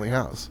the family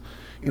house.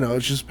 You know,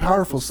 it's just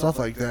powerful stuff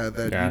like that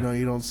you know,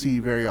 you don't see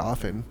very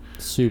often.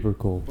 Super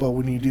cool. But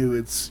when you do,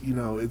 it's, you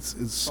know, it's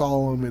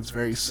solemn, it's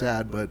very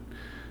sad, but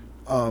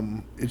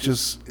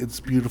it's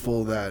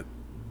beautiful that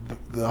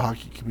the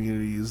hockey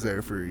community is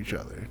there for each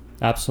other.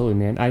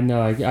 Absolutely, man. I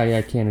know.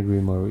 I can't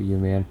agree more with you,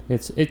 man.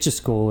 It's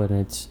just cool,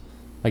 and it's,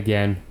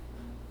 again,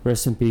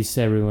 rest in peace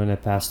to everyone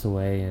that passed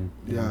away,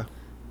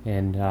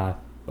 and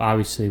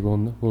obviously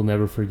we'll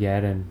never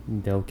forget,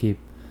 and they'll keep,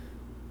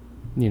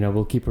 you know,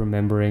 we'll keep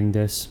remembering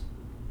this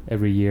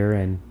every year,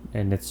 and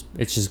it's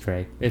just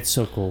great. It's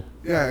so cool.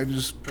 Yeah, and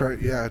just try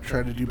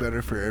to do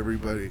better for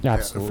everybody.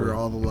 Absolutely. For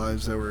all the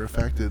lives that were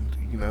affected,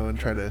 you know, and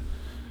try to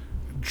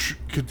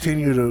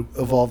continue to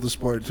evolve the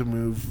sport to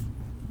move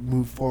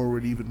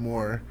forward even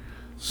more,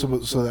 so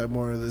that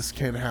more of this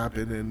can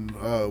happen, and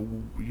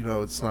you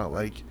know, it's not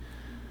like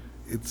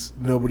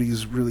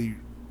nobody's really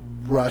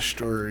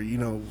rushed or, you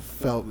know,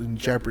 felt in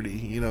jeopardy,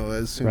 you know,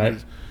 as soon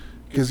as,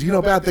 because, you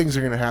know, bad things are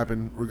going to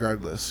happen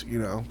regardless, you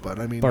know, but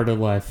I mean, part of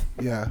life.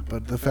 Yeah,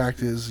 but the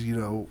fact is, you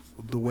know,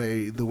 the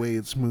way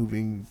it's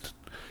moving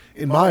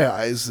in my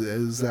eyes,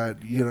 is that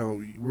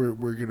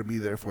we're gonna be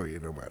there for you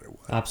no matter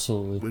what.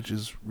 Absolutely. Which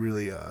is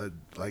really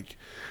like,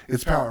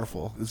 it's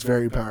powerful. It's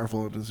very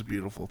powerful, and it's a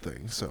beautiful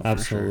thing. So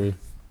absolutely, for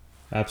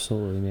sure.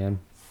 Absolutely, man.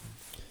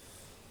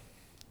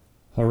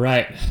 All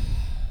right,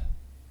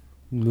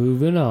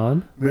 moving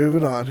on.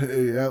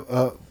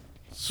 Yeah.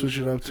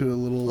 Switching up to a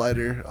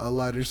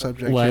lighter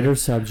subject. Lighter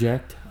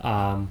subject.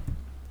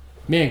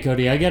 Man,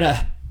 Cody, I've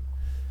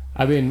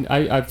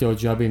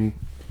told you,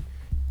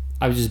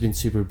 I've just been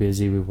super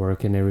busy with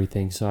work and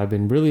everything, so I've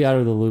been really out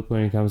of the loop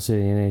when it comes to the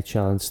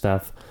NHL and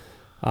stuff.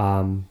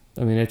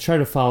 I try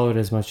to follow it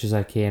as much as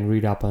I can,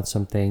 read up on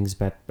some things,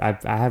 but I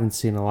haven't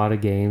seen a lot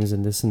of games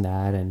and this and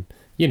that, and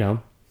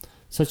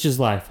such is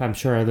life. I'm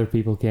sure other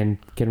people can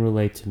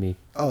relate to me.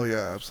 Oh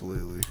yeah,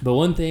 absolutely. But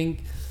one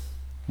thing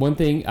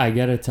I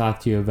gotta talk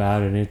to you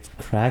about, and it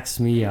cracks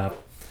me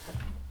up.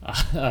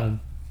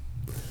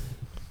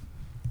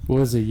 What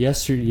was it?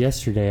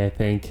 Yesterday, I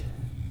think.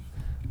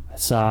 I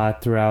saw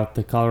it throughout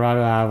the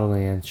Colorado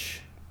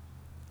Avalanche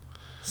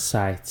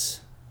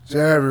sites. It's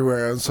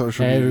everywhere on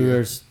social media.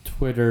 Everywhere's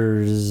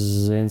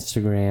Twitters,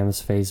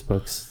 Instagrams,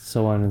 Facebooks,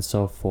 so on and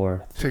so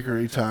forth.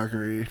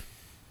 Tickery-tockery.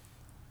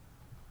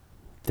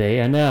 They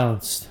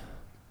announced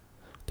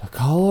the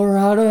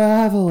Colorado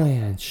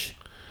Avalanche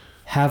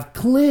have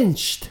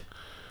clinched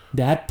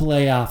that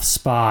playoff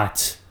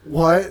spot.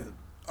 What?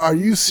 Are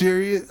you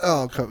serious?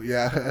 Oh,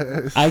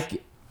 yeah.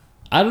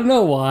 I don't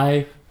know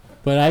why,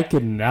 but I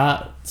could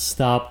not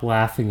stop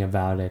laughing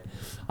about it.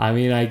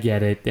 I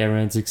get it.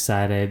 Everyone's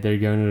excited. They're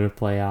going to the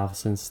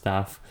playoffs and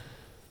stuff.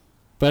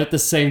 But at the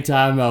same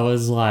time, I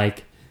was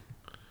like,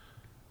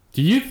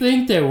 do you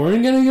think they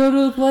weren't going to go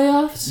to the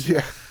playoffs?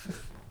 Yeah.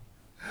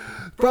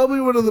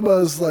 Probably one of the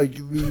most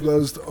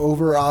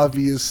over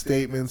obvious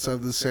statements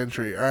of the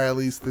century, or at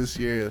least this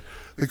year.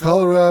 The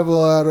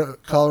Colorado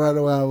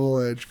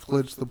Avalanche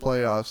clinched the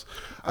playoffs.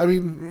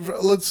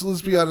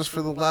 Let's be honest.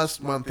 For the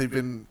last month, they've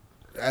been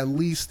at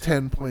least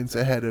 10 points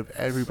ahead of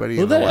everybody.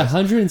 Well, they're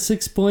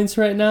 106 points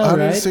right now,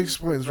 106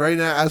 points right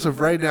now. As of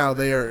right now,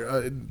 they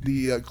are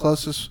the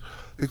closest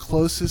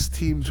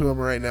team to them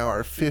right now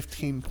are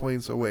 15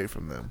 points away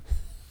from them.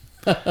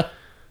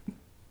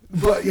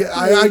 But yeah,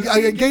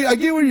 I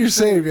get what you're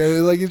saying,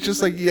 man. Like, it's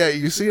just like, yeah,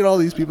 you see all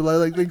these people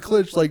they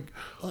clinched, no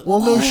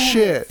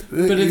shit.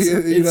 But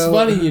it's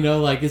funny,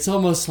 it's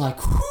almost like,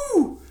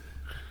 whew,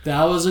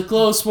 that was a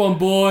close one,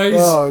 boys.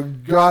 Oh,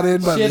 got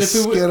in by the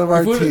skin of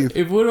our teeth.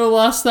 If we would have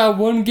lost that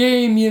one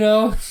game,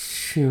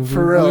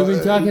 for real, we've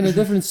been talking a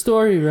different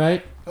story,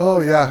 right?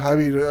 Oh yeah,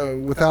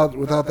 without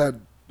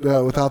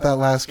that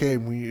last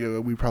game,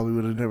 we probably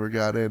would have never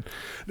got in.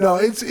 No,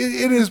 it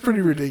is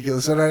pretty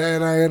ridiculous, and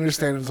I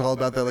understand it's all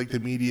about that the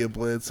media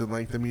blitz and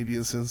the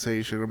media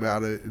sensation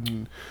about it.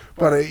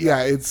 But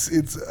it's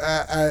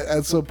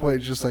at some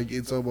point just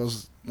it's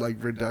almost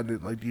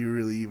redundant. Do you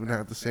really even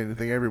have to say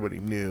anything? Everybody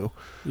knew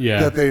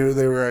that they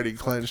were already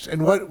clinched.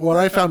 And what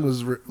I found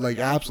was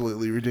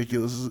absolutely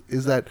ridiculous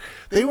is that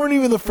they weren't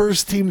even the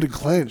first team to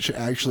clinch.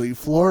 Actually,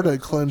 Florida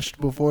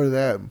clinched before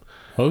them.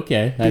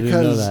 Okay, I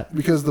didn't know that.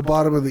 Because the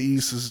bottom of the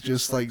East is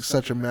just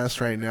such a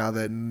mess right now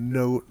that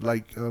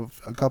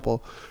a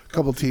couple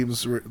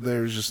teams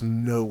there's just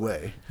no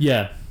way.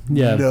 Yeah.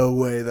 No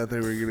way that they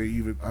were gonna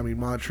even.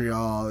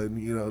 Montreal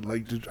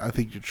and I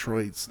think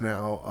Detroit's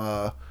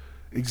now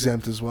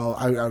exempt as well.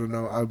 I don't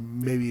know.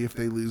 Maybe if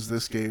they lose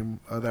this game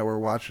that we're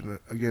watching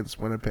against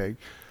Winnipeg,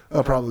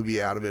 they'll probably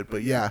be out of it.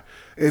 But yeah,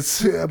 it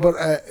is.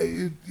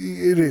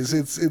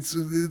 It's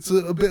a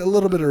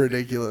little bit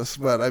ridiculous.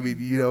 But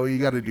you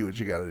got to do what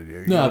you got to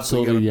do. No,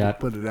 absolutely, yeah.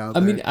 Put it out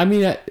there.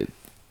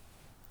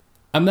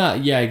 I'm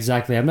not. Yeah,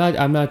 exactly. I'm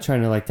not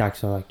trying to talk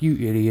to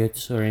you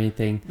idiots or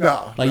anything.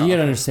 No. You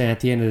gotta understand.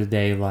 At the end of the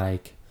day,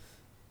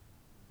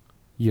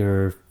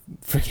 you're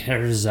freaking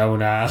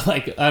Arizona.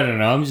 I don't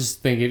know. I'm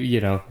just thinking,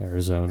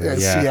 Arizona.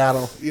 Yeah.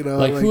 Seattle.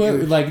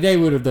 Whoever, they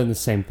would have done the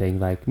same thing.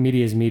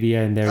 Media is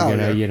media, and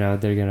they're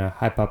they're gonna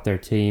hype up their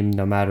team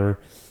no matter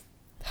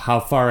how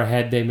far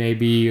ahead they may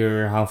be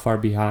or how far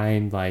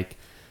behind. But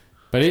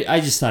I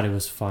just thought it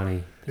was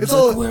funny. It's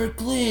we're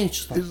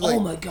clinched. Oh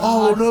my god.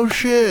 Oh no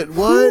shit.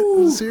 What?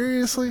 Ooh.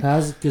 Seriously?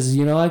 Because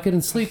I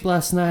couldn't sleep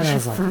last night. I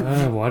was like,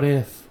 what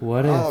if?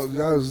 What if? Oh,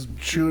 I was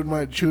chewing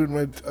my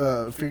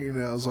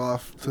fingernails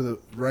off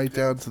right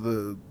down to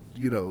the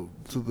to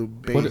the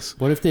base.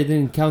 What if they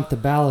didn't count the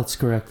ballots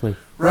correctly?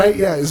 Right?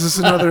 Yeah. Is this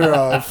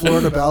another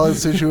Florida ballot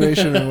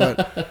situation or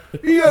what?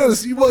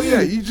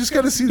 You just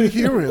got to see the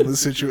humor in the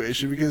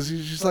situation because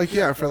you're just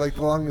for the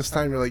longest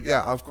time you're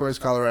of course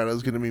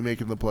Colorado's going to be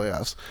making the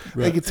playoffs.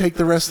 Right. They could take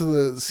the rest of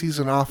the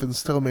season off and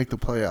still make the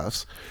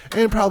playoffs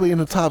and probably in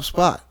the top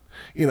spot.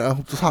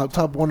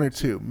 Top one or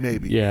two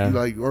maybe. Yeah.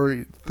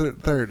 Or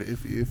third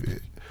if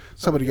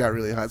somebody got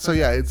really hot. So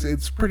yeah,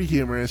 it's pretty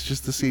humorous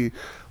just to see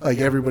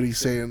everybody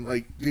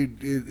saying dude,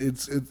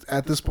 it's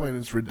at this point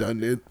it's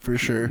redundant for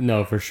sure.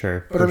 No, for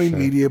sure. But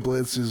media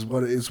blitz is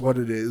what it is.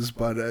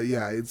 But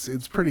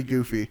it's pretty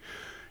goofy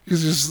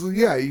because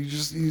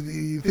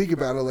you think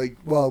about it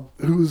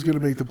who's gonna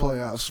make the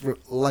playoffs?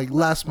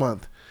 Last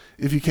month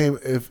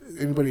if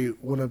anybody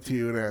went up to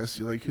you and asked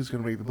you like who's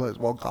going to make the playoffs,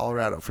 well,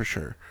 Colorado for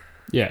sure.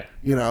 Yeah.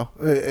 You know,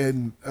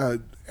 and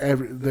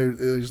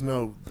there's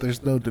no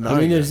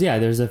denying.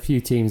 There's a few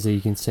teams that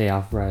you can say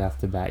right off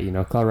the bat. You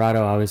know,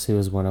 Colorado obviously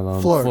was one of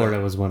them. Florida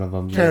was one of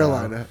them.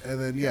 Carolina, and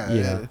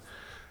then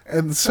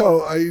and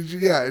so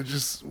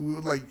it's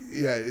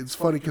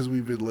funny because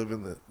we've been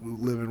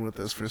living with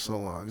this for so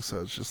long.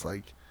 So it's just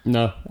like.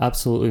 No,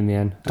 absolutely,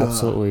 man.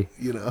 Absolutely.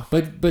 You know.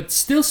 But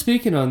still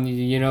speaking on,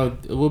 you know,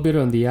 a little bit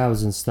on the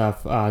Avs and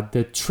stuff,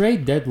 the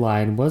trade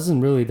deadline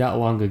wasn't really that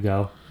long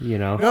ago, you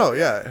know. No,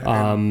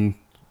 yeah.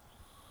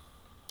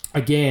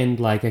 Again,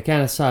 like I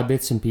kind of saw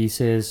bits and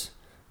pieces.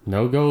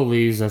 No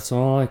goalies. That's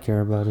all I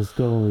care about is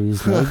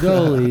goalies. No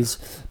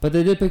goalies. But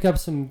they did pick up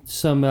some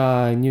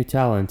new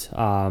talent.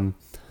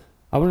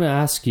 I want to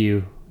ask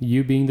you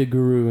being the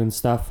guru and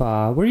stuff,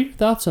 what are your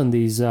thoughts on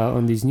these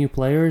new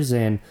players?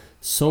 And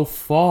so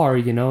far,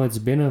 you know, it's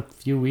been a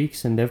few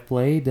weeks and they've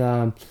played.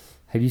 Have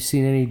you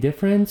seen any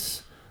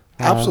difference?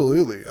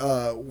 Absolutely.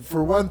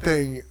 For one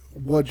thing,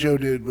 what Joe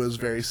did was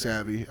very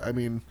savvy. I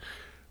mean,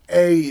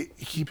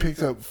 he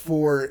picked up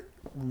 4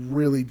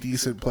 really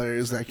decent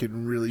players that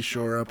can really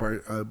shore up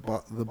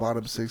the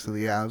bottom 6 of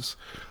the Avs.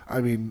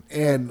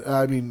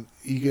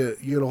 You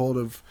get a hold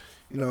of,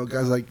 you know,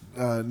 guys like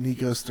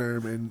Nico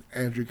Sturm and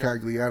Andrew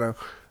Cagliano.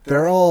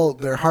 They're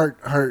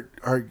heart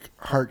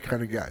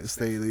kind of guys.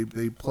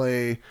 They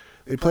play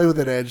with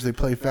an edge. They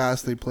play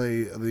fast. They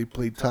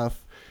play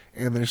tough,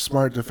 and they're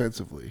smart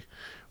defensively,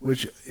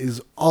 which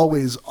is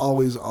always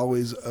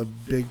a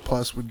big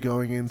plus when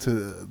going into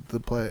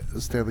the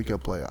Stanley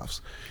Cup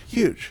playoffs.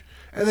 Huge.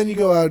 And then you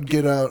go out and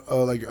get out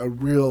like a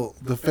real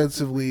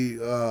defensively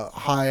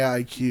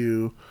high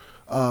IQ,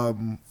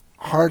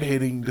 hard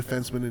hitting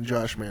defenseman in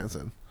Josh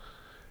Manson.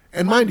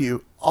 And mind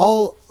you,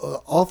 all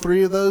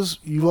 3 of those,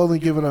 you've only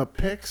given up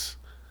picks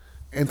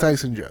and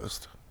Tyson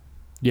Jost.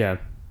 Yeah.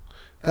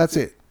 That's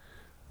it.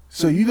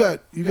 So you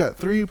got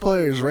 3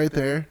 players right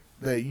there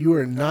that you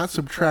are not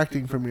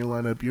subtracting from your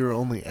lineup, you're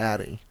only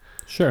adding.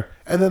 Sure.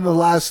 And then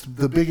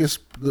the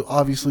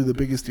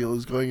biggest deal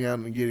is going out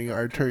and getting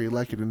Artturi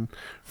Lehkonen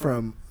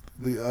from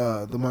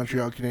the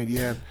Montreal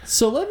Canadiens.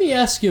 So let me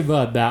ask you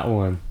about that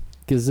one,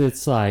 because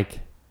it's like,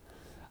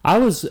 I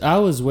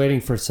was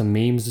waiting for some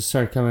memes to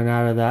start coming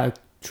out of that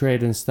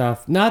trade and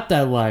stuff. Not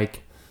that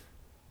like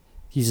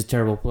he's a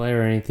terrible player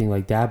or anything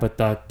like that,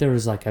 but there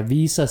was like a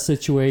visa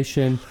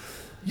situation.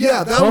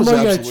 Yeah, that was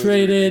absolutely got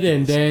traded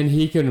and then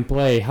he couldn't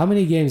play. How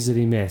many games did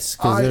he miss?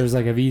 Because there was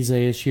like a visa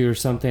issue or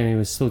something, and he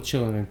was still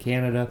chilling in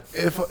Canada.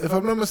 If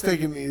I'm not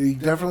mistaken, he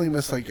definitely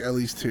missed like at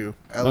least two.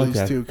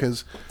 Least two,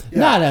 because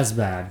not as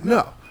bad.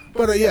 No,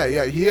 but he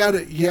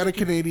had a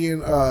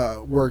Canadian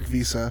work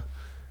visa.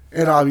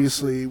 And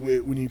obviously,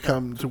 when you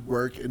come to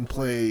work and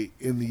play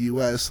in the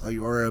U.S., like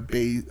or a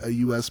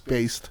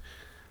U.S.-based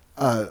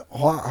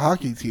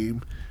hockey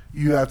team,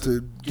 you have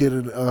to get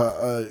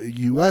a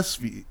U.S.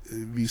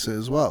 visa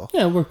as well.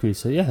 Yeah, work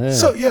visa. Yeah.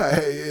 So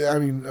I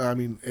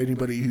mean,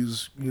 anybody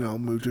who's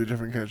moved to a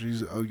different country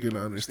is going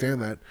to understand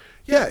that.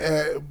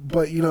 Yeah,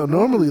 but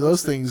normally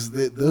those things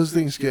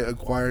get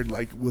acquired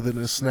like within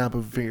a snap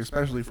of a finger,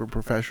 especially for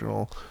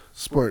professional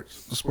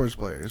sports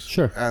players,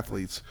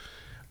 athletes.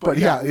 But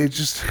yeah, it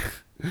just,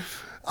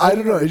 I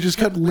don't know. It just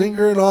kept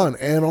lingering on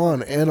and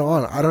on and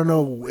on. I don't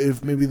know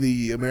if maybe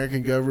the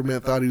American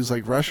government thought he was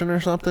like Russian or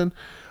something.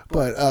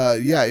 But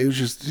it was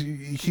just,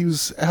 he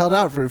was held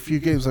out for a few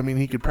games. I mean,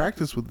 he could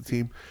practice with the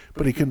team,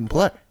 but he couldn't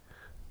play.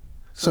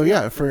 So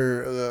yeah,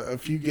 for a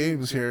few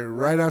games here,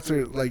 right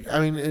after,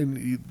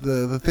 and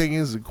the thing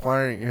is,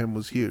 acquiring him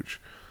was huge.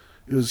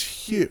 It was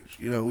huge.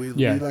 We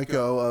let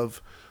go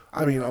of,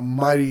 a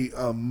mighty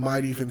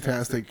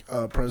fantastic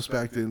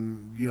prospect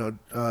in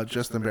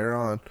Justin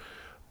Barron,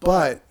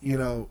 but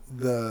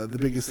the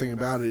biggest thing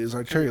about it is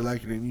Artturi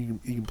Lehkonen.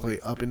 You can play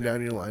up and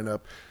down your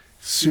lineup,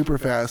 super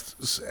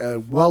fast,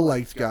 well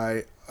liked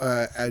guy,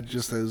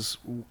 just as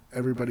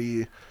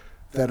everybody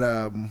that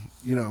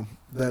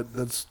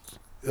that's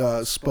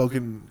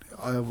spoken.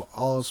 I've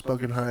all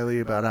spoken highly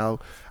about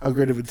how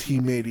great of a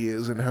teammate he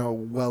is and how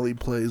well he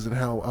plays and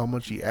how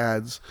much he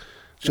adds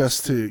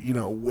just to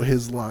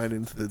his line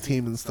into the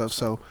team and stuff.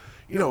 So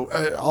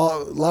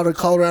a lot of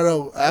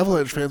Colorado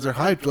Avalanche fans are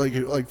hyped,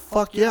 like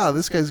fuck yeah,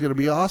 this guy's gonna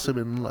be awesome,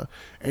 and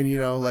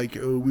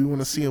we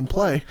want to see him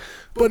play,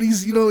 but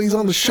he's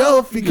on the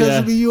shelf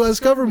because the U.S.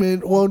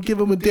 government won't give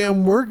him a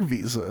damn work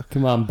visa.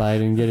 Come on,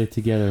 Biden, get it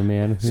together,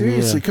 man.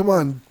 Seriously, come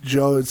on,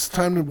 Joe. It's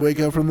time to wake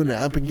up from the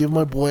nap and give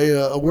my boy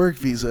a work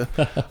visa.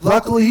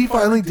 Luckily, he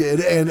finally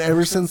did, and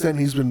ever since then,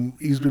 he's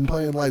been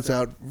playing lights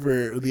out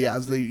for the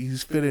Avs.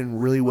 He's fit in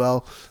really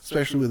well,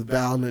 especially with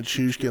Val and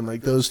Nichushkin.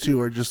 Like those two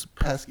are just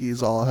pesky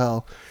as all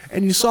hell,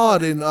 and you saw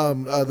it in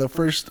the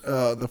first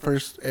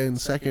and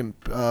second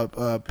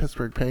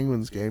Pittsburgh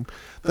Penguins game.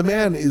 The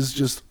man is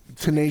just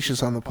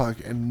tenacious on the puck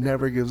and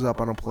never gives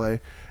up on a play.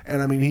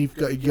 And I mean, he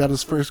got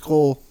his first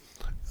goal,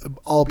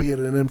 albeit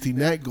an empty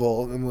net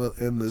goal,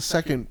 in the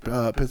second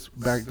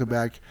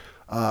back-to-back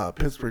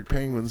Pittsburgh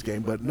Penguins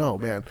game. But no,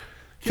 man,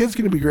 Kid's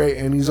going to be great,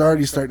 and he's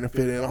already starting to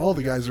fit in. All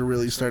the guys are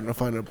really starting to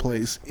find a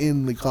place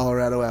in the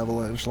Colorado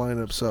Avalanche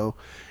lineup. So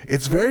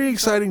it's very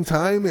exciting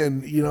time,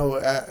 and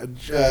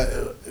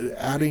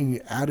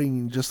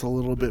adding just a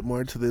little bit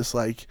more to this,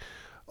 like,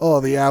 oh,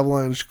 the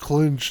Avalanche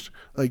clinched.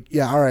 Like,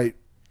 yeah, all right,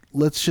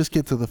 let's just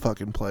get to the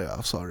fucking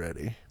playoffs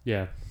already.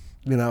 Yeah.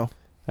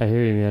 I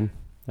hear you, man.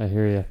 I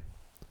hear you.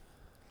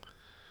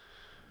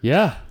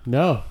 Yeah,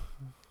 no.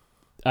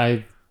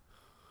 I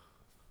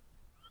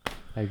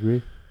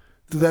agree.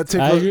 Did that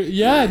tickle?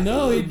 Yeah,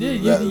 no, it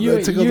did. You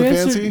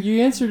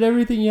answered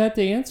everything you had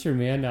to answer,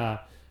 man.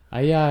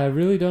 I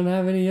really don't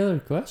have any other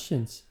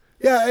questions.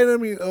 Yeah, and I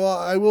mean, well,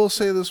 I will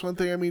say this one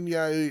thing. I mean,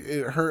 yeah,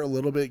 it hurt a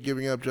little bit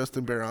giving up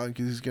Justin Barron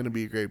because he's going to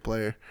be a great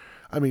player.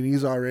 I mean,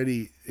 he's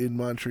already in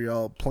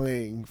Montreal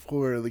playing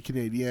for the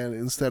Canadiens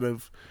instead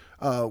of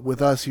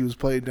with us. He was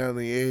playing down in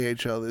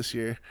the AHL this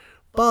year.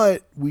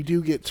 But we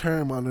do get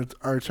term on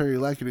Artturi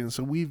Lehkonen,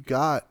 so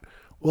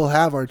we'll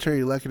have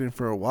Artturi Lehkonen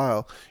for a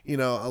while.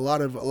 A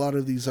lot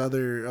of these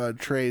other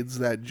trades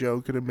that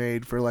Joe could have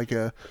made for like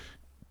a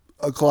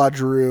Claude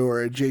Giroux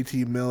or a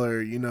JT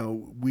Miller,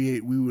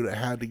 we would have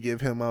had to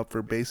give him up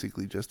for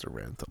basically just a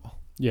rental.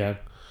 Yeah.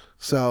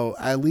 So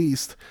at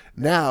least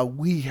now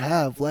we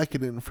have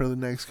Lehkonen for the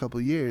next couple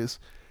of years,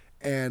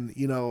 and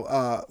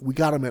we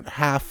got him at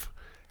half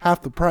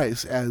the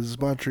price as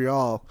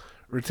Montreal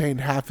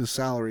retained half his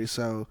salary.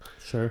 So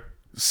sure,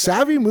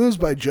 savvy moves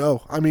by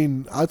Joe. I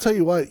mean, I'll tell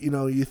you what.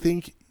 You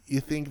think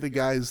the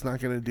guy's not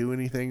going to do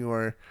anything,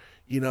 or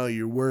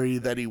you're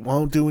worried that he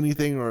won't do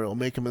anything or he'll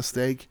make a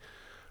mistake.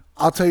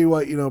 I'll tell you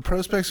what,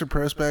 prospects are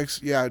prospects.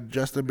 Yeah,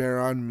 Justin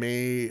Barron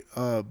may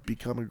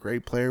become a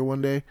great player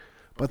one day,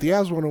 but the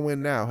Avs want to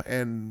win now,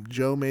 and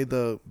Joe made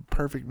the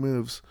perfect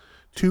moves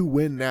to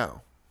win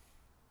now,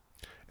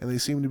 and they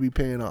seem to be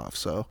paying off.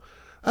 So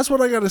that's what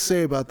I got to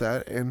say about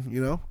that. And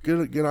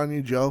good on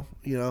you, Joe.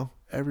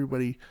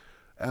 Everybody,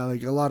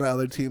 like a lot of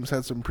other teams,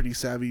 had some pretty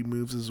savvy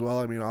moves as well.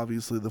 I mean,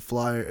 obviously the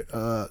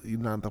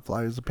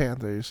the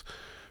Panthers.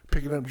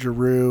 Picking up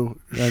Giroux,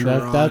 and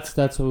that's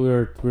what we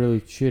were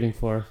really shooting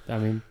for. I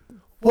mean,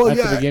 at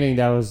the beginning,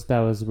 that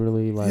was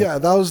really like, yeah,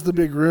 that was the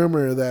big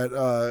rumor that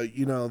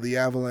the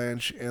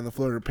Avalanche and the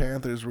Florida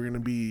Panthers were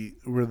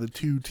the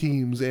two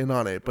teams in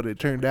on it. But it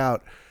turned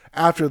out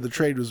after the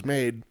trade was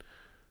made,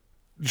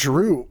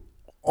 Giroux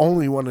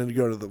only wanted to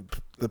go to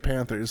the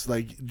Panthers.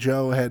 Like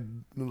Joe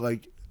had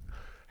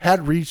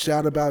reached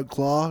out about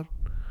Claude.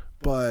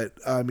 But,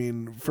 I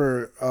mean,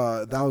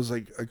 that was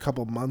like a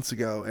couple months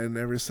ago, and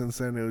ever since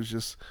then it was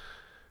just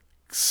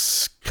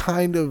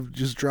kind of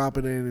just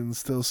dropping in and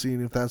still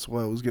seeing if that's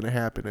what was going to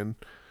happen, and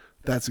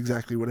that's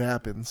exactly what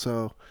happened.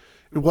 So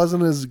it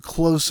wasn't as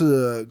close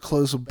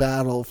a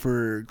battle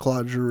for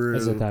Claude Giroux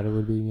as I thought it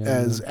would be.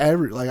 Yeah,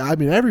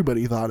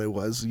 everybody thought it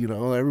was.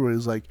 Everybody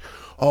was like,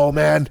 "Oh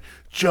man,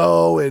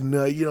 Joe and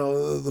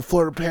the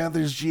Florida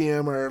Panthers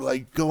GM are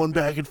like going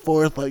back and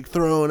forth, like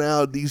throwing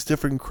out these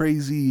different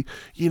crazy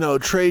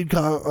trade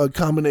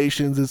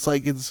combinations. It's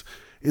like it's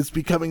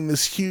becoming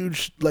this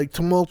huge like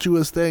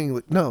tumultuous thing."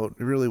 Like, no, it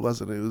really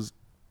wasn't. It was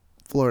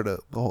Florida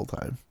the whole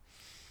time.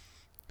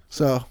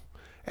 So.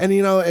 And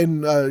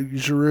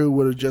Giroux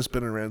would have just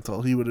been a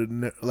rental. He would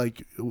have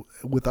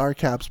with our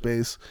cap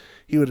space,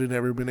 he would have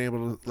never been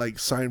able to like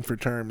sign for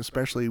term,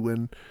 especially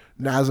when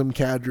Nazem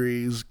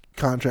Kadri's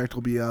contract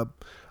will be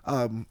up.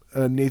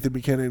 Nathan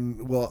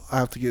MacKinnon will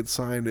have to get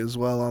signed as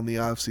well on the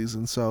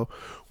offseason. So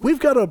we've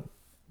got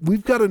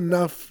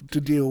enough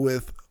to deal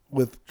with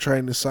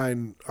trying to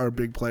sign our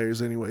big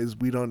players. Anyways,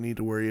 we don't need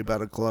to worry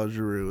about a Claude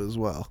Giroux as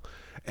well.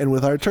 And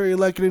with Artturi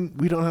Lehkonen,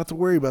 we don't have to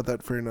worry about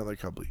that for another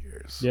couple of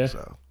years. Yeah.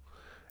 So.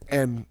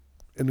 And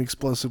an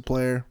explosive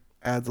player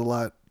adds a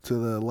lot to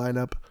the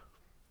lineup.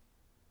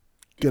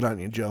 Good on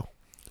you, Joe.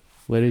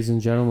 Ladies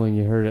and gentlemen,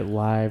 you heard it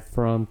live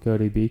from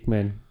Cody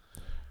Beekman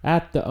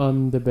at the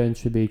On the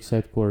Bench of Beaks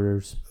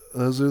headquarters.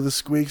 Those are the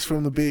squeaks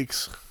from the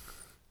Beaks.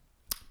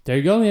 There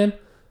you go, man.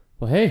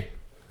 Well, hey,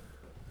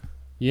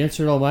 you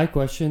answered all my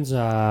questions.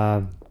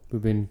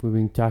 We've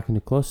been talking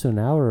to close to an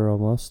hour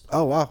almost.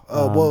 Oh wow.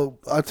 Well,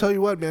 I'll tell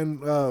you what, man.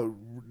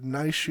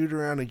 Nice shoot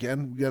around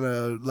again. We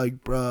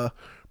gotta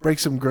break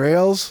some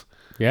grails.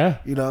 Yeah.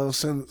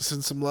 Send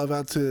some love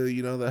out to,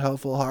 the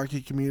helpful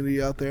hockey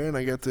community out there, and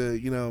I got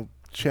to,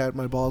 chat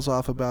my balls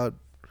off about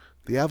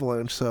the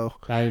Avalanche. So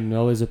I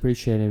always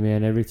appreciate it,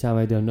 man. Every time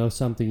I don't know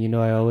something,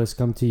 I always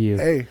come to you.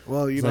 Hey,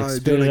 well, I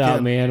spit it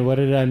out, man. What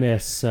did I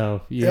miss?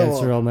 So you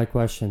answer all my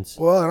questions.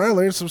 Well, and I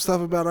learned some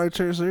stuff about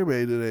Artturi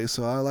Lehkonen today,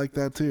 so I like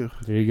that too.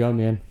 There you go,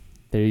 man.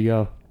 There you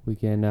go. We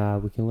can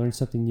learn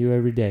something new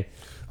every day.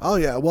 Oh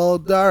yeah, well,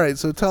 all right.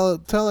 So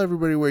tell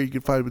everybody where you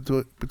can find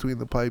Between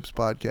the Pipes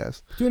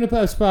podcast. Between the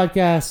Pipes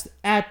podcast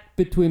at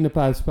Between the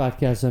Pipes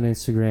podcast on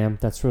Instagram.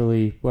 That's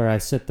really where I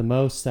sit the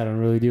most. I don't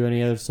really do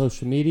any other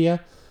social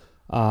media.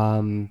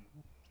 Got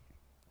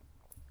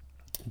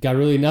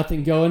really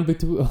nothing going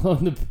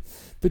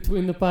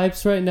between the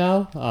pipes right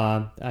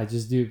now. I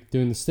just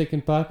doing the stick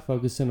and puck,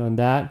 focusing on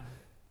that.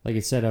 Like I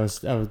said, I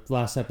was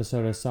last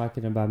episode I was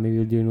talking about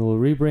maybe doing a little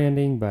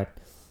rebranding, but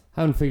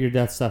haven't figured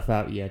that stuff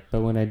out yet.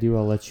 But when I do,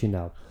 I'll let you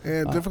know.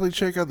 And definitely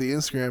check out the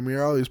Instagram.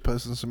 You're always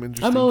posting some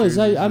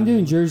interesting. I'm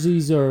doing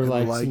jerseys or and the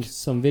like like.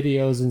 some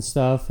videos and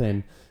stuff,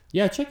 and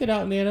yeah, check it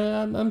out,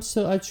 man. I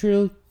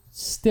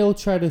still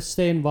try to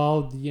stay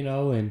involved,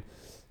 and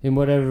in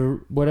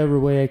whatever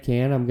way I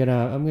can. I'm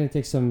gonna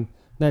take some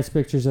nice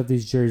pictures of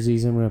these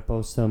jerseys. I'm gonna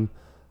post them.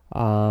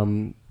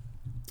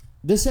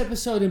 This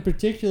episode in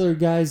particular,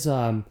 guys,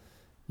 it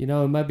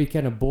might be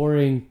kind of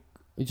boring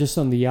just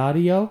on the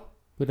audio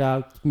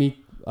without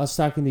us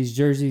talking these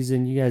jerseys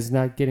and you guys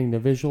not getting the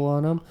visual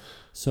on them.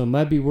 So it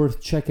might be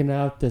worth checking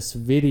out this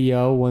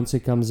video once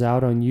it comes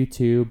out on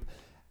YouTube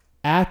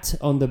at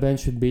On the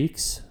Bench with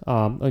Beaks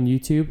on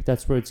YouTube.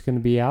 That's where it's going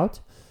to be out.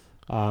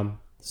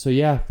 So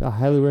yeah, I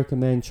highly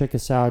recommend check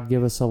us out.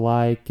 Give us a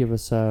like, give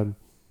us a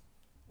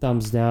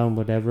thumbs down,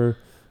 whatever.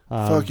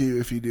 Fuck you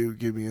if you do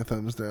give me a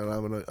thumbs down.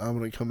 I'm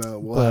gonna come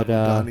out. We'll have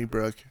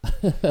Donnybrook.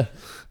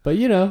 But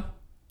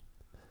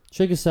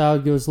check us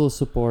out. Give us a little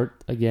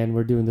support. Again,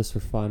 we're doing this for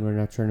fun. We're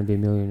not trying to be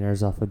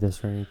millionaires off of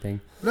this or anything.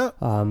 No.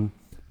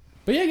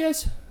 But yeah,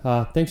 guys,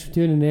 thanks for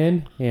tuning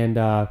in. And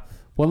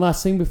one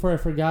last thing before I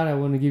forgot, I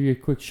want to give you a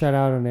quick shout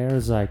out on air.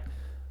 It's like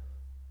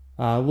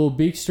little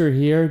Beakster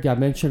here got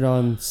mentioned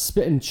on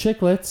Spittin'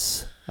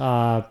 Chicklets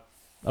a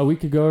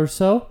week ago or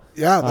so.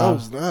 Yeah, that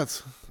was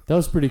nuts. That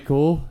was pretty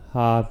cool.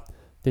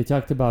 They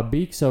talked about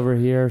Beaks over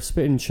here,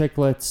 Spittin'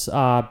 Chicklets.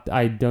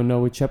 I don't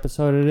know which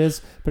episode it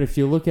is, but if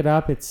you look it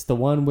up, it's the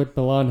one with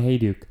Milan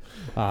Hajduk.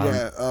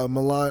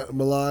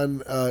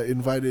 Milan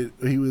invited.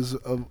 He was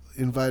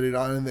invited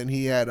on, and then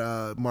he had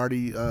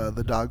Marty,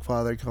 the dog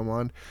father, come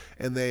on,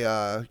 and they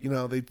all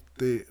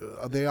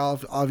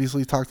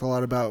obviously talked a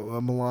lot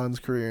about Milan's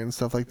career and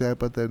stuff like that.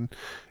 But then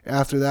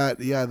after that,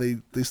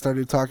 they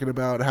started talking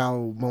about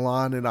how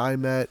Milan and I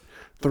met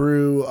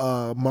through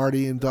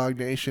Marty and Dog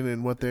Nation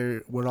and what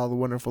all the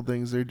wonderful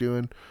things they're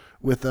doing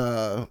with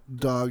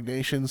Dog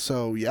Nation.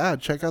 So yeah,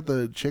 check out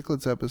the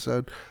Chicklets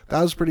episode.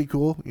 That was pretty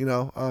cool.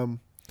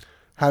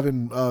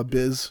 Having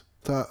Biz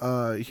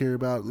hear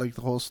about like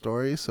the whole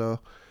story. So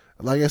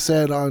like I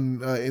said on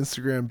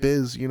Instagram,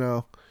 Biz,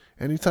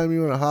 anytime you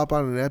want to hop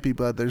on an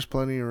EpiBud, there's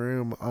plenty of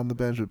room on the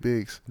bench with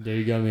Beaks. There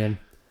you go, man.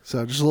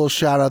 So just a little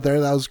shout out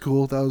there. That was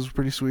cool. That was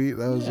pretty sweet. It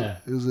was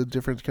a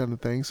different kind of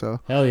thing.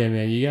 So hell yeah,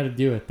 man! You got to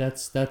do it. That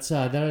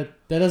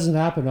doesn't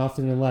happen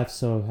often in life,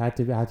 so had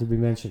to be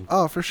mentioned.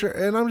 Oh, for sure.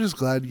 And I'm just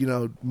glad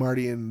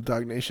Marty and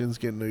Dog Nation's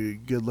getting a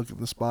good look in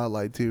the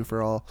spotlight too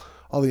for all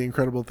the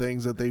incredible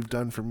things that they've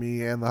done for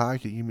me and the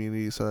hockey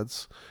community. So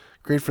that's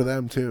great for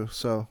them too.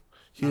 So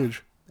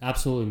huge.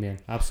 Absolutely, man.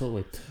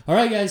 Absolutely. All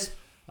right, guys.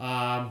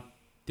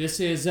 This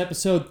is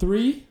episode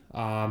 3.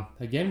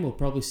 Again, we'll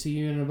probably see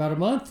you in about a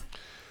month.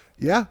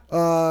 Yeah,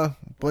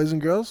 boys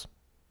and girls,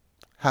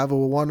 have a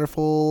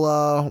wonderful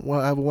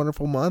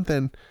month,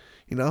 and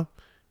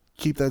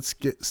keep that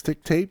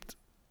stick taped,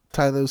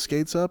 tie those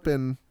skates up,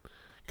 and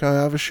come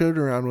have a shoot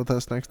around with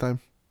us next time.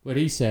 What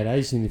he said,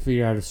 I just need to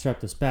figure out how to strap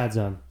those pads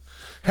on.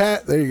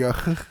 There you go.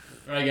 All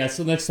right, guys.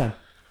 Till next time.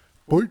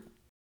 Bye.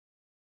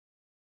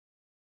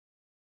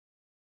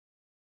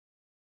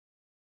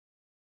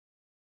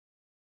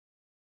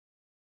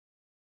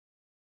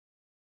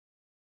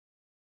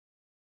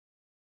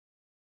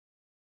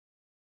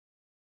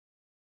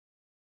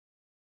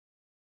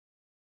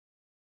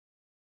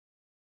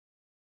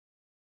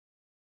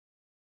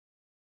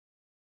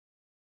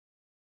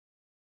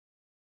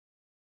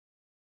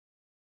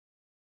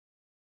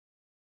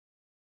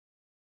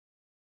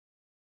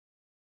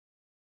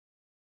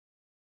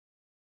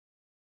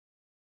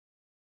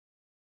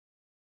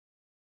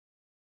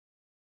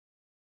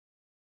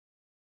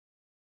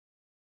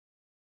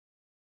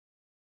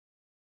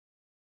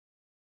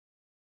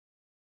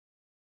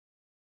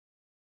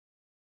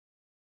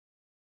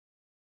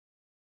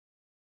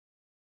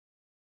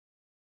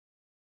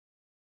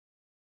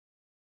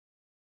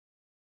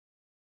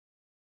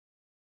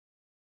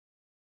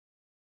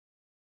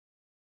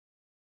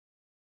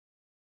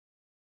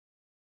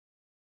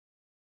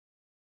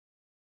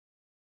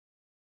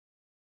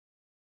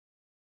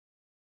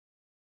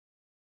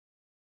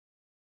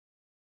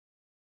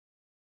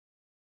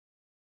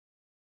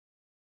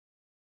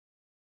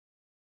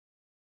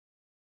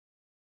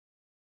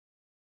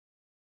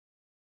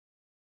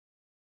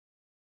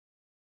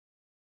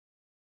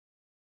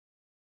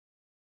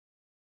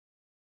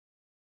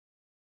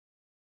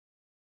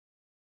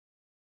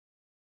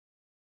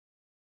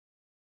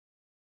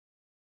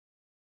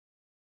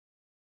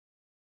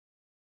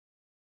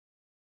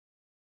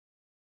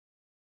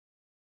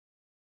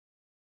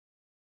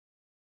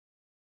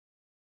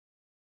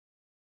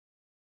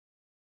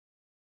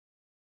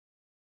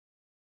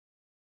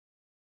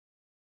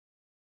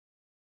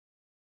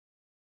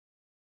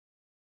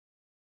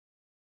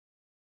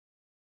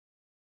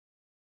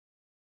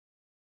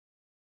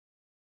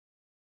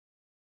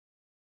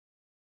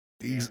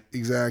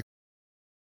 Exactly.